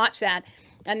you can watch that.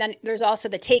 And then there's also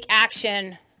the Take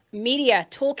Action media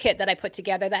toolkit that I put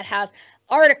together that has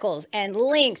articles and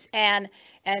links and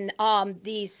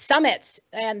these summits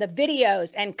and the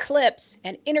videos and clips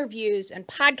and interviews and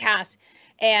podcasts,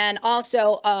 and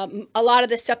also a lot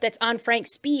of the stuff that's on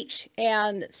Frank's speech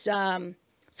and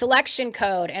Selection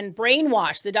Code and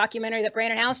Brainwash, the documentary that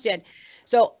Brandon House did.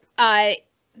 So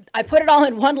I put it all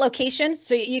in one location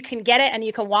so you can get it and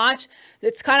you can watch.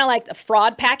 It's kind of like the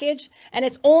fraud package, and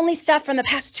it's only stuff from the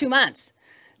past 2 months.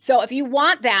 So if you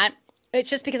want that, it's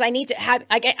just because I need to have,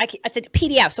 it's a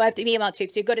PDF, so I have to email it to you.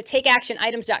 So you go to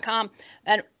takeactionitems.com,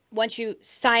 and once you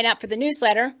sign up for the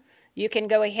newsletter, you can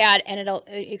go ahead and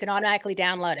you can automatically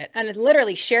download it. And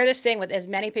literally share this thing with as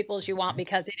many people as you want,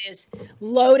 because it is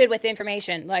loaded with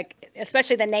information. Like,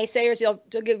 especially the naysayers, you'll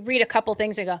read a couple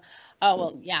things and go, oh,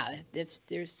 well, yeah, it's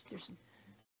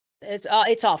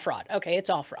all fraud. Okay, it's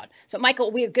all fraud. So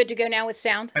Michael, we're good to go now with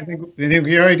sound? I think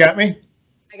you already got me.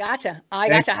 I gotcha.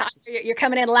 You're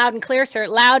coming in loud and clear, sir.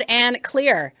 Loud and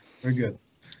clear. Very good.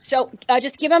 So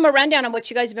just give them a rundown on what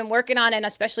you guys have been working on, and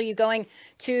especially you going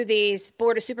to these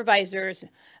Board of Supervisors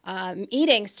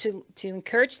meetings to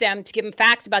encourage them to give them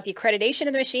facts about the accreditation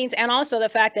of the machines, and also the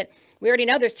fact that we already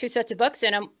know there's 2 sets of books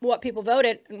in them, what people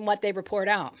voted and what they report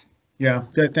out. Yeah,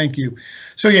 thank you.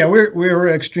 So yeah, we're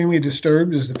extremely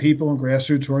disturbed as the people and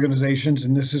grassroots organizations,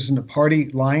 and this isn't a party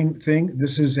line thing.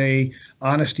 This is a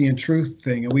honesty and truth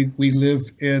thing, and we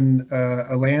live in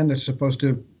a land that's supposed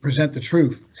to present the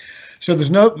truth. So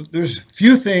there's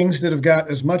few things that have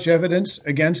got as much evidence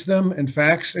against them and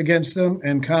facts against them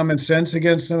and common sense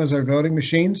against them as our voting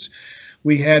machines.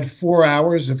 We had 4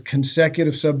 hours of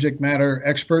consecutive subject matter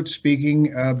experts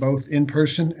speaking both in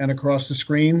person and across the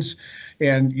screens.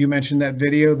 And you mentioned that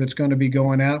video that's going to be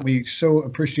going out. We so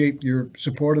appreciate your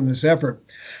support in this effort.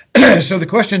 So the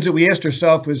questions that we asked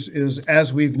ourselves is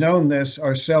as we've known this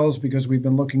ourselves, because we've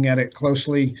been looking at it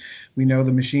closely, we know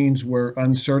the machines were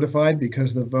uncertified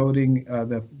because the voting,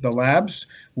 the labs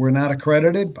were not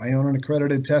accredited. I own an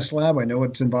accredited test lab. I know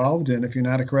what's involved. And if you're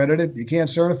not accredited, you can't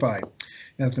certify.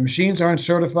 And if the machines aren't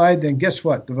certified, then guess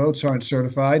what? The votes aren't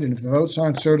certified. And if the votes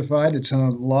aren't certified, it's an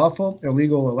unlawful,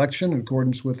 illegal election in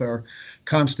accordance with our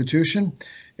Constitution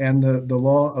and the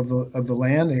law of the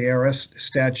land. The ARS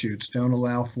statutes don't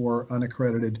allow for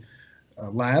unaccredited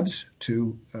labs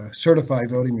to certify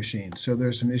voting machines. So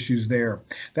there's some issues there.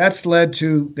 That's led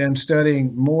to them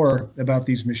studying more about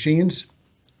these machines.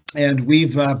 And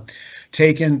we've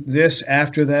taken this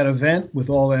after that event with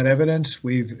all that evidence.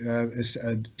 We've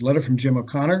a letter from Jim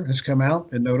O'Connor has come out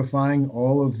and notifying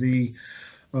all of the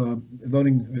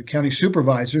voting county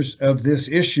supervisors of this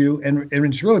issue, and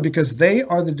it's really because they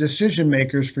are the decision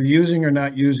makers for using or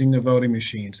not using the voting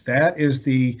machines. That is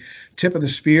the tip of the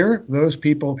spear. Those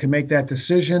people can make that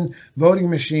decision. Voting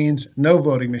machines, no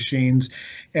voting machines.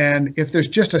 And if there's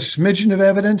just a smidgen of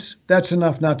evidence, that's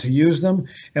enough not to use them.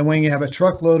 And when you have a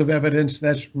truckload of evidence,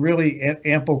 that's really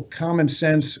ample common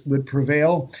sense would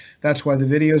prevail. That's why the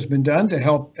video has been done, to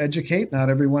help educate. Not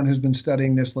everyone has been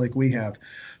studying this like we have.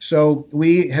 So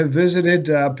we have visited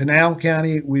Pinal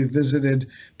County, we've visited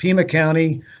Pima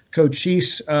County,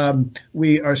 Cochise.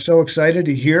 We are so excited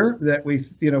to hear that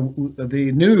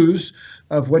the news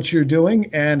of what you're doing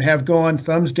and have gone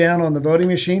thumbs down on the voting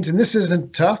machines. And this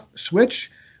isn't tough switch.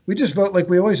 We just vote like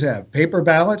we always have. Paper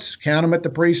ballots, count them at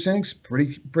the precincts,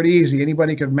 pretty easy.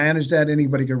 Anybody could manage that.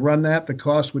 Anybody could run that. The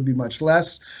cost would be much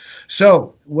less.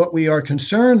 So what we are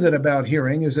concerned about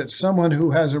hearing is that someone who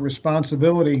has a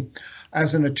responsibility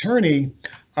as an attorney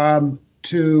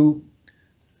to,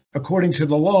 according to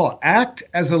the law, act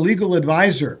as a legal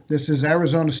advisor. This is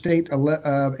Arizona State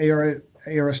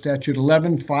ARS Statute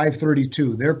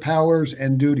 11532, their powers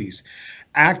and duties.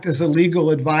 Act as a legal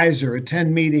advisor,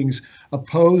 attend meetings,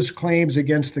 oppose claims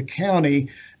against the county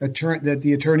that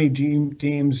the attorney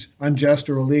deems unjust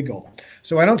or illegal.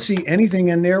 So I don't see anything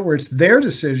in there where it's their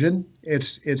decision.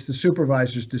 It's the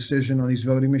supervisor's decision on these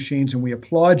voting machines, and we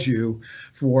applaud you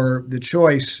for the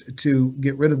choice to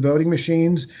get rid of voting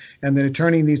machines. And the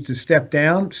attorney needs to step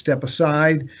down, step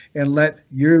aside, and let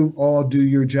you all do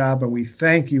your job. And we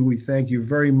thank you. We thank you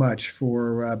very much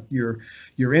for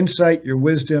your insight, your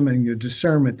wisdom, and your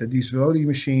discernment that these voting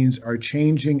machines are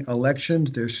changing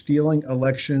elections. They're stealing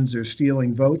elections. They're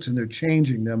stealing votes, and they're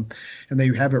changing them. And they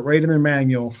have it right in their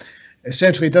manual.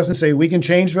 Essentially, it doesn't say we can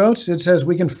change votes. It says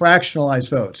we can fractionalize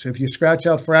votes. If you scratch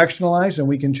out fractionalize and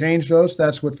we can change votes,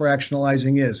 that's what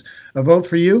fractionalizing is. A vote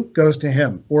for you goes to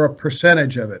him, or a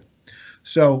percentage of it.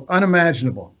 So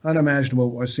unimaginable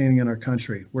what we're seeing in our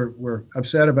country. We're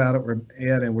upset about it. We're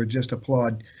mad, and we just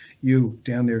applaud you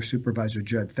down there, Supervisor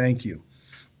Judd. Thank you.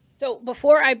 So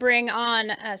before I bring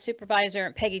on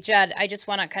Supervisor Peggy Judd, I just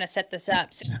want to kind of set this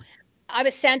up. So I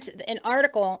was sent an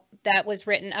article that was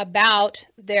written about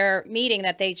their meeting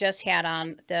that they just had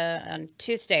on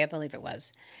Tuesday, I believe it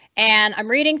was. And I'm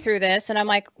reading through this, and I'm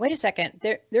like, wait a second,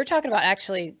 they're talking about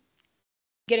actually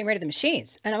getting rid of the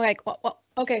machines. And I'm like, well,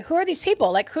 okay, who are these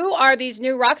people? Like, who are these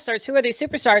new rock stars? Who are these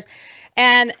superstars?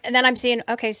 And then I'm seeing,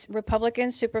 okay,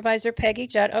 Republican Supervisor Peggy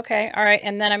Judd. Okay, all right.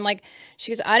 And then I'm like,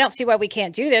 she goes, I don't see why we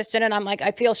can't do this. And then I'm like,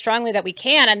 I feel strongly that we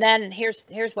can. And then here's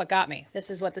what got me. This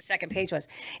is what the second page was.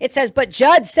 It says, but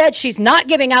Judd said she's not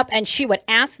giving up, and she would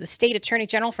ask the state attorney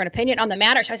general for an opinion on the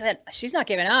matter. So I said, she's not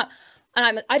giving up.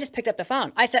 And I just picked up the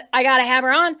phone. I said, I got to have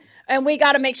her on, and we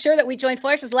got to make sure that we join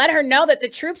forces. Let her know that the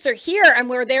troops are here and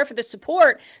we're there for the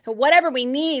support. So whatever we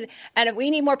need, and if we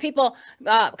need more people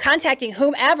contacting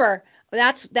whomever,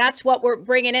 that's what we're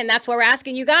bringing in. That's what we're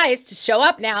asking you guys to show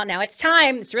up now. Now it's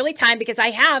time. It's really time, because I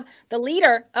have the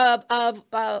leader of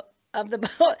a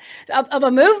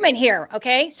movement here.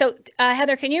 Okay. So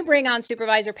Heather, can you bring on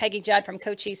Supervisor Peggy Judd from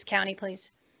Cochise County,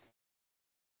 please?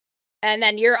 And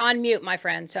then you're on mute, my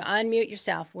friend. So unmute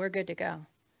yourself. We're good to go.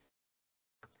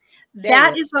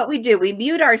 That is what we do. We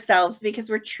mute ourselves because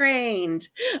we're trained.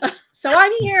 So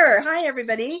I'm here. Hi,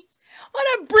 everybody.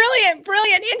 What a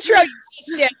brilliant intro you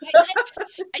just did.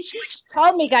 She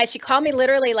called me, guys. She called me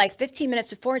literally like 15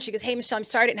 minutes before, and she goes, "Hey, Michelle, I'm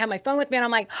sorry I didn't have my phone with me." And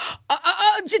I'm like,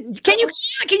 can you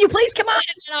please come on?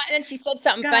 And then she said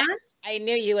something funny. I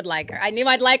knew you would like her. I knew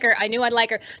I'd like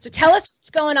her. So tell us what's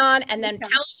going on, and then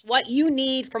tell us what you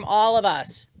need from all of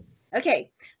us.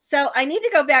 Okay. So I need to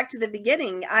go back to the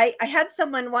beginning. I had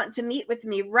someone want to meet with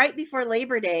me right before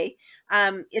Labor Day.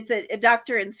 It's a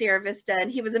doctor in Sierra Vista,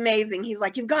 and he was amazing. He's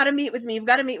like, you've got to meet with me. You've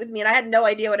got to meet with me. And I had no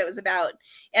idea what it was about.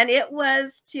 And it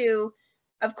was to,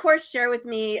 of course, share with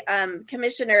me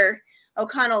Commissioner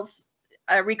O'Connell's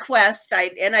request.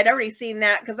 I'd already seen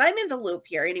that because I'm in the loop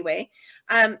here anyway.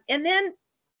 And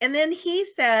then he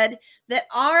said that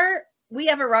we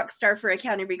have a rock star for a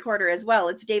county recorder as well.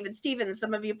 It's David Stevens.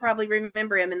 Some of you probably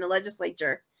remember him in the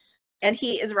legislature. And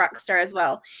he is a rock star as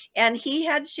well. And he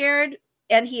had shared,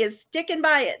 and he is sticking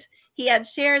by it. He had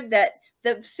shared that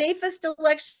the safest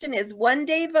election is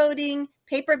one-day voting,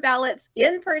 paper ballots,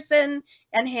 in person,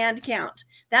 and hand count.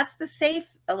 That's the safe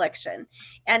election.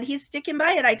 And he's sticking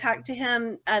by it. I talked to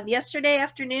him yesterday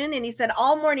afternoon, and he said,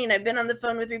 all morning I've been on the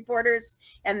phone with reporters,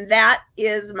 and that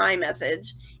is my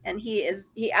message. And he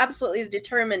absolutely is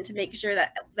determined to make sure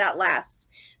that lasts.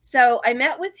 So I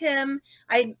met with him.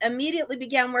 I immediately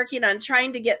began working on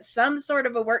trying to get some sort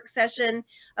of a work session.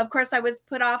 Of course, I was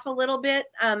put off a little bit,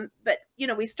 but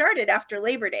we started after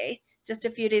Labor Day, just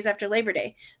a few days after Labor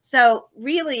Day. So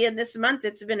really in this month,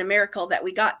 it's been a miracle that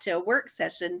we got to a work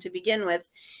session to begin with.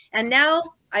 And now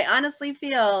I honestly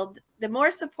feel the more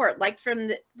support, like from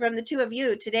the two of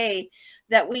you today,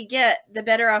 that we get, the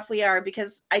better off we are,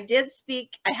 because I did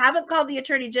speak. I haven't called the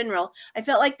Attorney General. I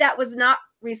felt like that was not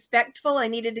respectful. I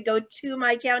needed to go to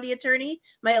my county attorney,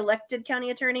 my elected county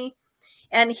attorney.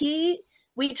 And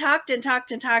we talked and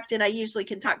talked and talked, and I usually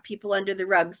can talk people under the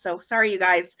rug. So sorry, you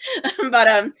guys.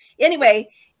 But anyway,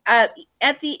 at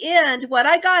the end, what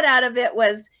I got out of it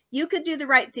was, you could do the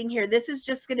right thing here. This is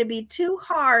just going to be too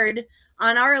hard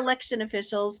on our election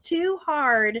officials, too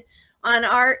hard on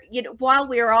our, while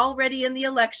we're already in the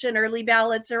election, early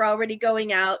ballots are already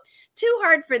going out, too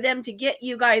hard for them to get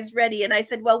you guys ready. And I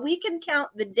said, well, we can count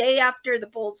the day after the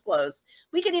polls close.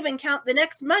 We can even count the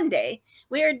next Monday.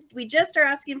 We just are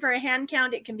asking for a hand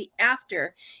count. It can be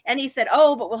after. And he said,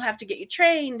 oh, but we'll have to get you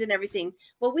trained and everything.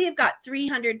 Well, we have got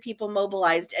 300 people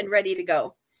mobilized and ready to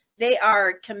go. They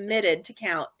are committed to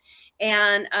count.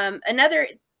 And another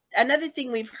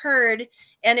thing we've heard,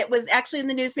 and it was actually in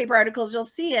the newspaper articles, you'll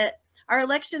see it, our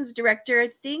elections director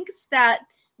thinks that,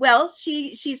 well,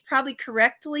 she's probably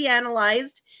correctly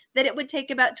analyzed that it would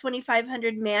take about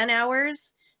 2,500 man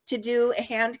hours to do a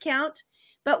hand count,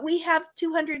 but we have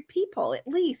 200 people at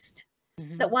least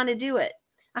that want to do it.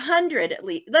 100 at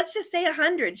least. Let's just say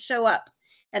 100 show up,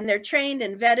 and they're trained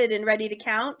and vetted and ready to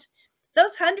count.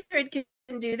 Those 100 can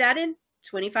do that in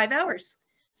 25 hours.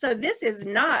 So this is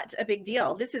not a big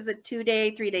deal. This is a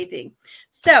 2-day, 3-day thing.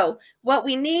 So what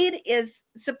we need is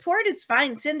support is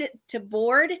fine. Send it to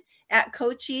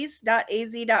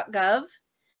board@cochise.az.gov.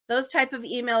 Those type of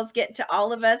emails get to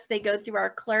all of us. They go through our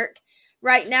clerk.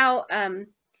 Right now, I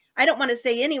don't want to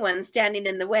say anyone's standing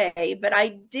in the way, but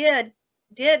I did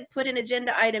put an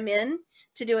agenda item in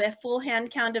to do a full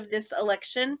hand count of this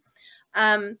election.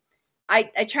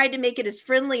 I tried to make it as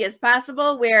friendly as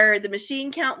possible, where the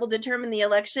machine count will determine the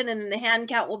election and then the hand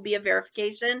count will be a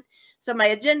verification. So my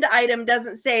agenda item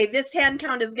doesn't say this hand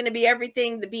count is going to be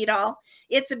everything, the beat all.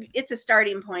 It's a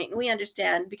starting point, and we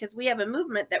understand, because we have a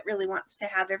movement that really wants to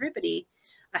have everybody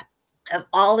of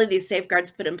all of these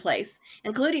safeguards put in place,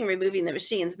 including removing the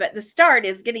machines. But the start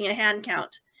is getting a hand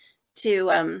count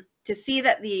to see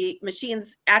that the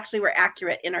machines actually were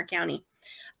accurate in our county.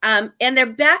 And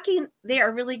they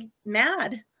are really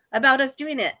mad about us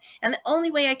doing it. And the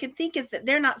only way I can think is that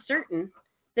they're not certain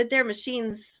that their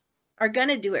machines are going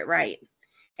to do it right.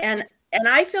 And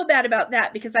I feel bad about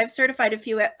that because I've certified a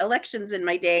few elections in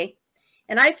my day.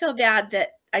 And I feel bad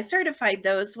that I certified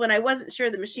those when I wasn't sure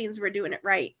the machines were doing it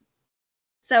right.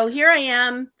 So here I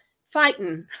am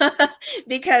fighting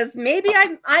because maybe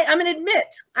I'm going to admit,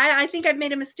 I think I've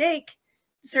made a mistake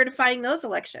certifying those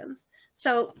elections.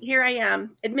 So here I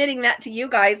am admitting that to you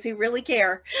guys who really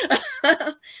care.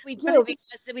 We do,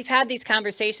 because we've had these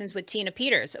conversations with Tina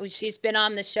Peters. She's been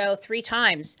on the show 3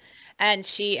 times, and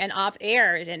off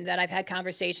air, and that I've had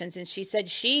conversations, and she said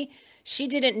she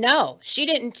didn't know. She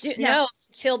didn't know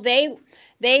until they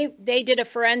did a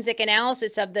forensic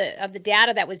analysis of the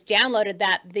data that was downloaded,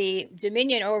 that the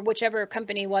Dominion or whichever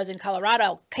company was in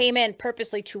Colorado came in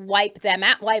purposely to wipe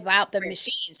out the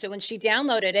machine. So when she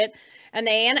downloaded it and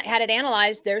they had it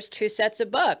analyzed, there's 2 sets of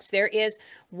books. There is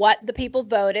what the people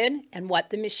voted and what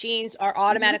the machines are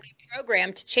automatically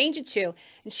programmed to change it to.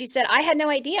 And she said, I had no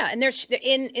idea. And there's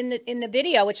in the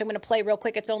video, which I'm going to play real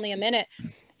quick, it's only a minute.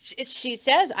 She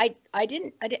says, I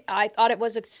thought it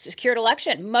was a secured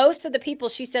election. Most of the people,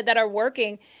 she said, that are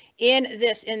working in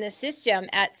the system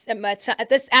at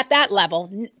that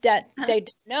level, that they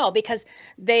don't know because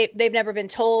they've never been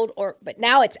told, but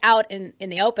now it's out in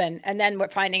the open. And then we're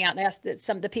finding out that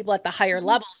some of the people at the higher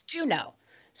levels do know.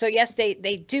 So yes, they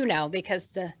do know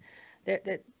because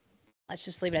let's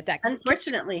just leave it at that.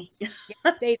 Unfortunately,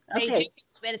 they Okay. do,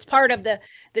 and it's part of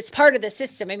the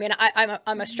system. I mean,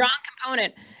 I'm a strong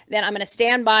component. Then I'm going to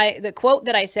stand by the quote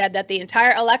that I said, that the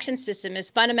entire election system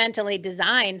is fundamentally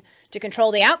designed to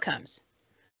control the outcomes,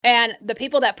 and the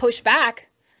people that push back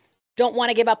don't want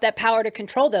to give up that power to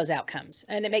control those outcomes.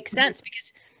 And it makes sense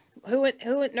because who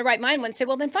in their right mind wouldn't say,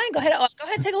 well, then fine, go ahead,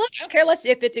 take a look. I don't care.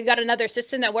 If it's got another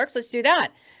system that works, let's do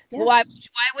that. Yeah. Well, why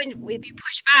wouldn't we? If you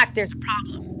push back, there's a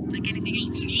problem. Like anything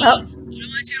else, I don't want you to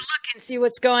look and see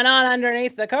what's going on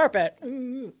underneath the carpet.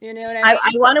 You know what I mean?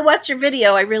 I want to watch your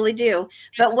video. I really do.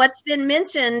 But what's been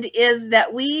mentioned is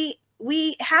that we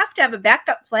have to have a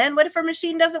backup plan. What if our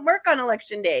machine doesn't work on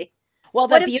election day? Well,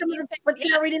 what if what's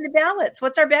not reading the ballots?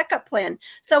 What's our backup plan?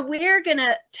 So we're going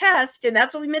to test, and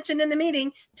that's what we mentioned in the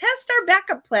meeting, test our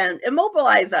backup plan,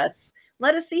 immobilize us.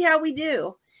 Let us see how we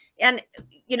do. And,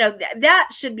 that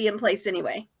should be in place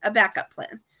anyway, a backup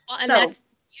plan. Well, and that's the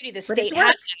beauty. The state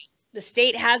has that. The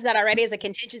state has that already as a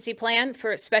contingency plan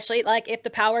for, especially like if the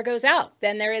power goes out,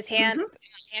 then there is hand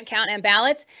count and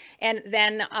ballots. And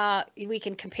then we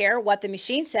can compare what the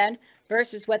machine said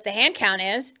versus what the hand count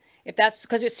is. If that's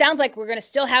because it sounds like we're going to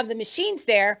still have the machines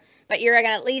there, but you're going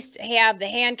to at least have the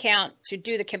hand count to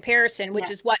do the comparison, which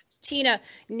is what Tina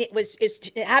is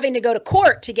having to go to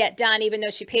court to get done, even though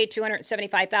she paid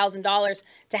 $275,000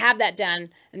 to have that done,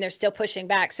 and they're still pushing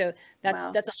back. So that's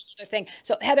a whole other thing.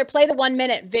 So Heather, play the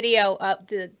 1-minute video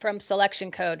from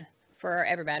Selection Code for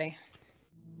everybody.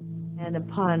 And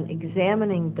upon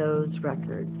examining those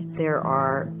records, there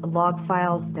are log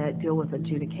files that deal with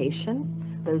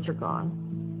adjudication. Those are gone.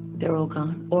 They're all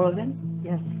gone? All of them?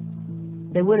 Yes.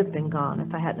 They would have been gone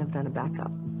if I hadn't have done a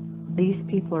backup. These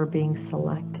people are being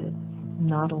selected,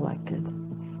 not elected.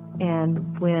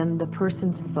 And when the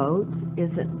person's vote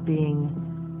isn't being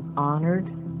honored,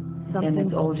 and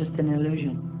it's all just an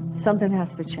illusion. Something has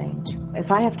to change.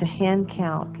 If I have to hand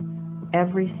count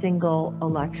every single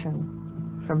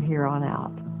election from here on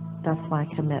out, that's my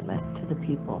commitment to the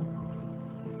people.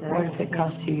 What if it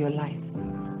costs you your life?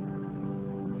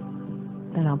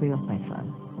 Then I'll be with my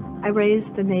son. I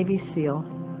raised a Navy SEAL.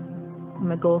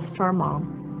 I'm a Gold Star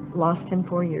mom. Lost him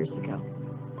 4 years ago.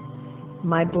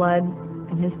 My blood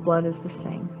and his blood is the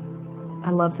same.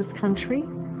 I love this country.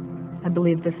 I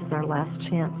believe this is our last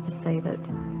chance to save it.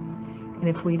 And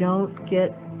if we don't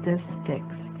get this fixed,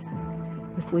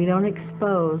 if we don't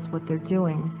expose what they're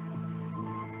doing,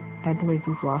 I believe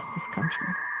we've lost this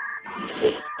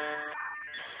country.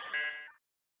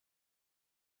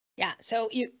 Yeah, so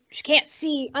you can't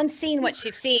unseen what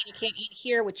you've seen. You can't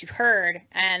hear what you've heard.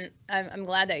 And I'm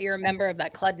glad that you're a member of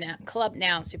that club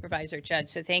now, Supervisor Judd.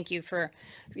 So thank you for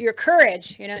your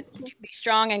courage. Be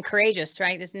strong and courageous,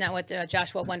 right? Isn't that what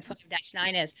Joshua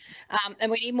 1:5-9 is?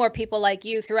 And we need more people like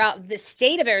you throughout the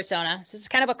state of Arizona. So this is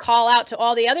kind of a call out to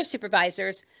all the other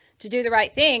supervisors to do the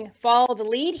right thing, follow the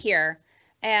lead here,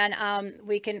 and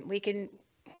we can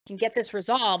get this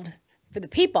resolved for the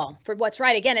people, for what's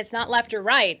right. Again, it's not left or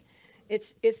right.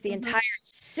 It's the entire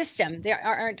system.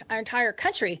 Our entire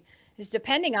country is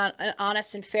depending on an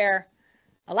honest and fair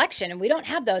election, and we don't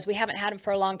have those. We haven't had them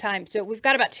for a long time. So we've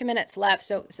got about 2 minutes left.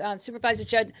 So Supervisor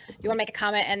Judd, you want to make a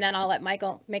comment, and then I'll let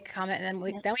Michael make a comment, and then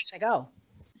we gotta go.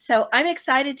 So I'm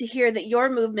excited to hear that your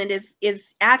movement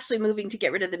is actually moving to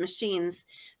get rid of the machines.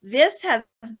 This has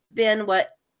been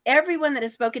what everyone that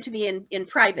has spoken to me in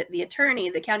private, the attorney,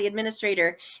 the county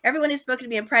administrator, everyone who's spoken to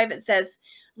me in private says,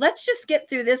 let's just get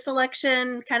through this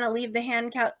election, kind of leave the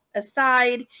hand count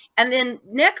aside, and then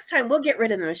next time we'll get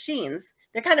rid of the machines.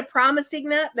 They're kind of promising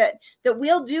that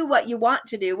we'll do what you want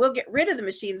to do. We'll get rid of the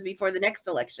machines before the next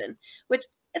election, which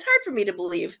it's hard for me to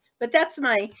believe, but that's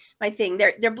my thing.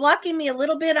 They're blocking me a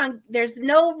little bit on. There's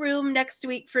no room next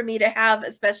week for me to have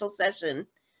a special session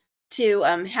to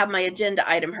have my agenda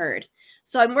item heard.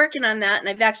 So I'm working on that, and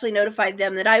I've actually notified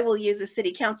them that I will use a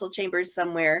city council chambers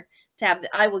somewhere to have.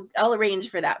 I'll arrange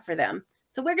for that for them.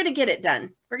 So we're going to get it done.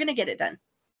 We're going to get it done.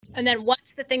 And then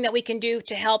what's the thing that we can do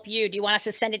to help you? Do you want us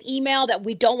to send an email that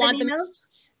we don't want them?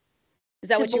 Is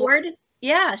that what you board?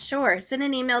 Yeah, sure. Send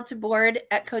an email to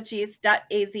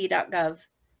board@cochise.az.gov.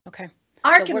 Okay.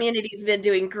 Our community's been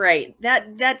doing great.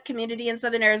 That community in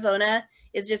Southern Arizona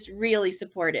is just really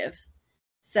supportive.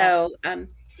 So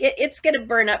it's going to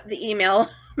burn up the email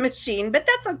machine, but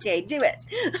that's okay. Do it.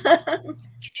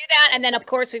 You do that, and then of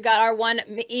course we've got our one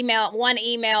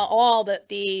email, all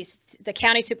the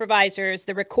county supervisors,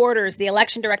 the recorders, the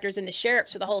election directors, and the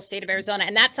sheriffs for the whole state of Arizona.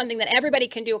 And that's something that everybody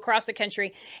can do across the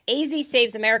country.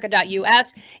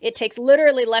 azsavesamerica.us. It takes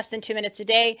literally less than 2 minutes a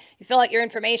day. You fill out your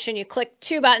information, you click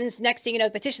 2 buttons. Next thing you know,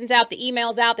 the petition's out, the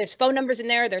email's out. There's phone numbers in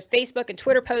there. There's Facebook and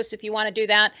Twitter posts if you want to do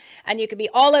that. And you can be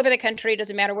all over the country. It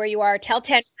doesn't matter where you are. Tell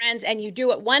 10 friends, and you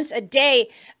do it once a day.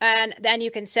 And then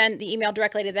you can send the email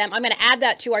directly to them. I'm going to add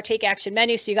that to our Take Action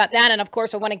menu. So you got that. And of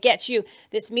course, I want to get you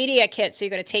this media kit. So you're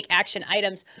going to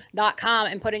takeactionitems.com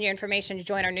and put in your information to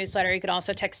join our newsletter. You can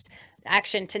also text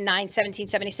action to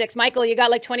 91776. Michael, you got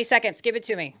like 20 seconds. Give it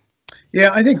to me.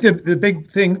 Yeah, I think the big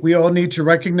thing we all need to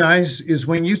recognize is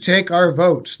when you take our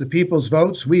votes, the people's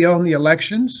votes, we own the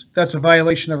elections. That's a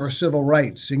violation of our civil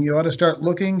rights. And you ought to start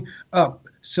looking up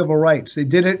civil rights. They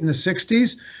did it in the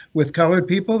 60s with colored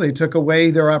people. They took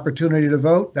away their opportunity to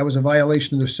vote. That was a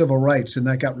violation of their civil rights, and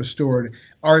that got restored.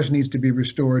 Ours needs to be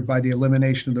restored by the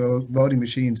elimination of the voting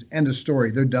machines. End of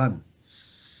story. They're done.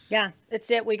 Yeah,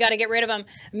 that's it. We got to get rid of them,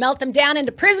 melt them down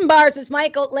into prison bars, as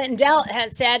Michael Lindell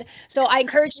has said. So I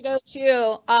encourage you to go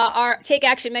to our Take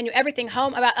Action menu,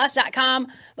 everythinghomeaboutus.com.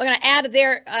 We're going to add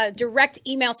their direct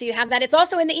email so you have that. It's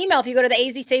also in the email if you go to the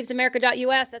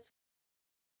azsavesamerica.us.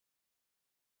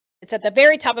 It's at the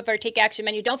very top of our Take Action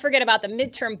menu. Don't forget about the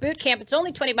midterm boot camp. It's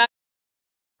only $20.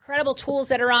 Incredible tools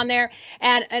that are on there,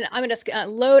 and I'm going to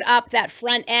load up that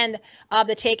front end of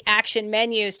the Take Action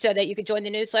menu so that you can join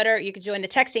the newsletter, you can join the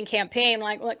texting campaign,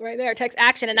 like look right there, text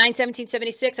action at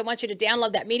 91776. I want you to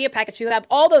download that media package. You have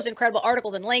all those incredible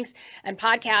articles and links and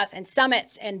podcasts and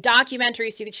summits and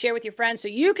documentaries you can share with your friends, so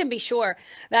you can be sure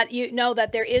that you know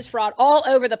that there is fraud all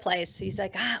over the place. So he's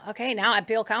like, okay, now I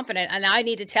feel confident, and I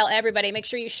need to tell everybody, make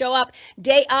sure you show up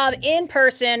day of in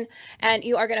person, and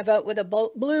you are going to vote with a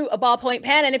blue ballpoint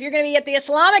pen. And if you're going to be at the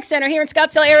Islamic Center here in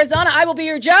Scottsdale, Arizona, I will be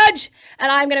your judge, and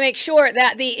I'm going to make sure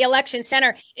that the election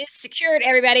center is secured,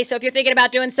 everybody. So if you're thinking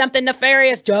about doing something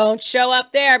nefarious, don't show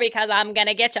up there, because I'm going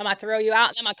to get you. I'm going to throw you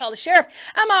out, and I'm going to call the sheriff.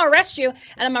 I'm going to arrest you, and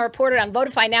I'm going to report it on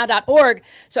votifynow.org.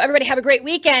 So everybody have a great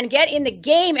weekend. Get in the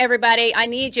game, everybody. I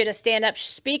need you to stand up,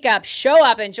 speak up, show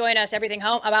up, and join us,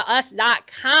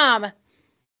 everythinghomeaboutus.com.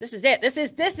 This is it. This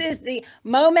is the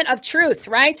moment of truth,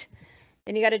 right?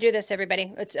 And you got to do this,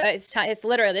 everybody. It's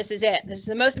literally, this is it. This is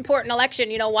the most important election.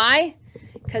 You know why?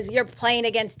 Because you're playing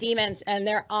against demons, and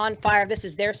they're on fire. This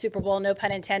is their Super Bowl, no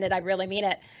pun intended. I really mean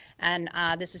it. And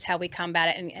this is how we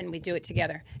combat it, and we do it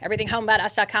together.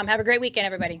 Everythinghomeaboutus.com. Have a great weekend,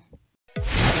 everybody.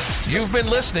 You've been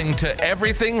listening to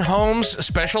Everything Home's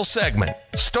special segment,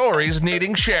 Stories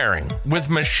Needing Sharing, with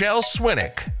Michelle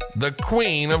Swinick, the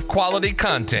queen of quality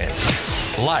content.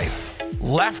 Life,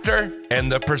 laughter,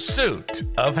 and the pursuit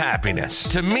of happiness.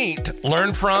 To meet,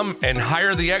 learn from, and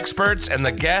hire the experts and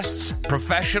the guests,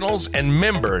 professionals, and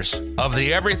members of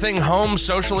the Everything Home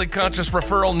Socially Conscious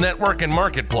Referral Network and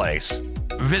Marketplace,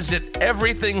 visit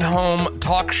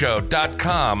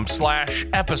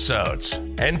everythinghometalkshow.com/episodes.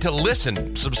 And to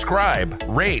listen, subscribe,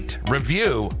 rate,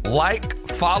 review, like,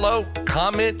 follow,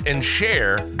 comment, and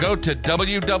share, go to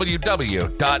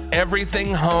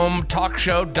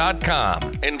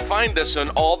www.everythinghometalkshow.com and find us on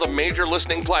all the major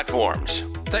listening platforms.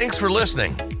 Thanks for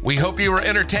listening. We hope you were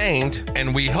entertained,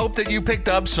 and we hope that you picked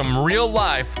up some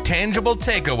real-life, tangible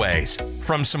takeaways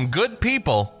from some good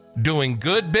people doing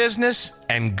good business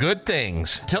and good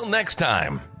things. Till next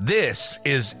time, this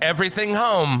is Everything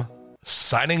Home,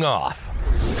 signing off.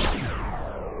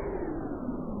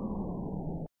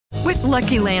 With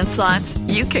Lucky Land Slots,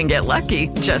 you can get lucky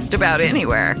just about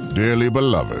anywhere. Dearly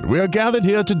beloved, we are gathered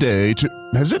here today to...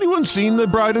 Has anyone seen the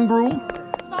bride and groom?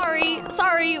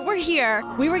 Sorry, we're here.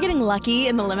 We were getting lucky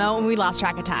in the limo and we lost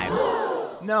track of time.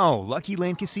 No, Lucky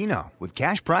Land Casino, with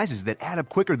cash prizes that add up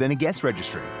quicker than a guest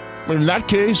registry. In that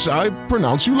case, I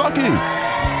pronounce you lucky.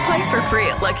 Play for free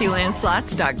at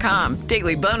LuckyLandSlots.com.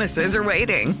 Daily bonuses are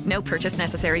waiting. No purchase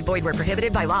necessary. Void where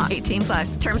prohibited by law.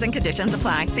 18+. Terms and conditions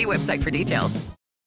apply. See website for details.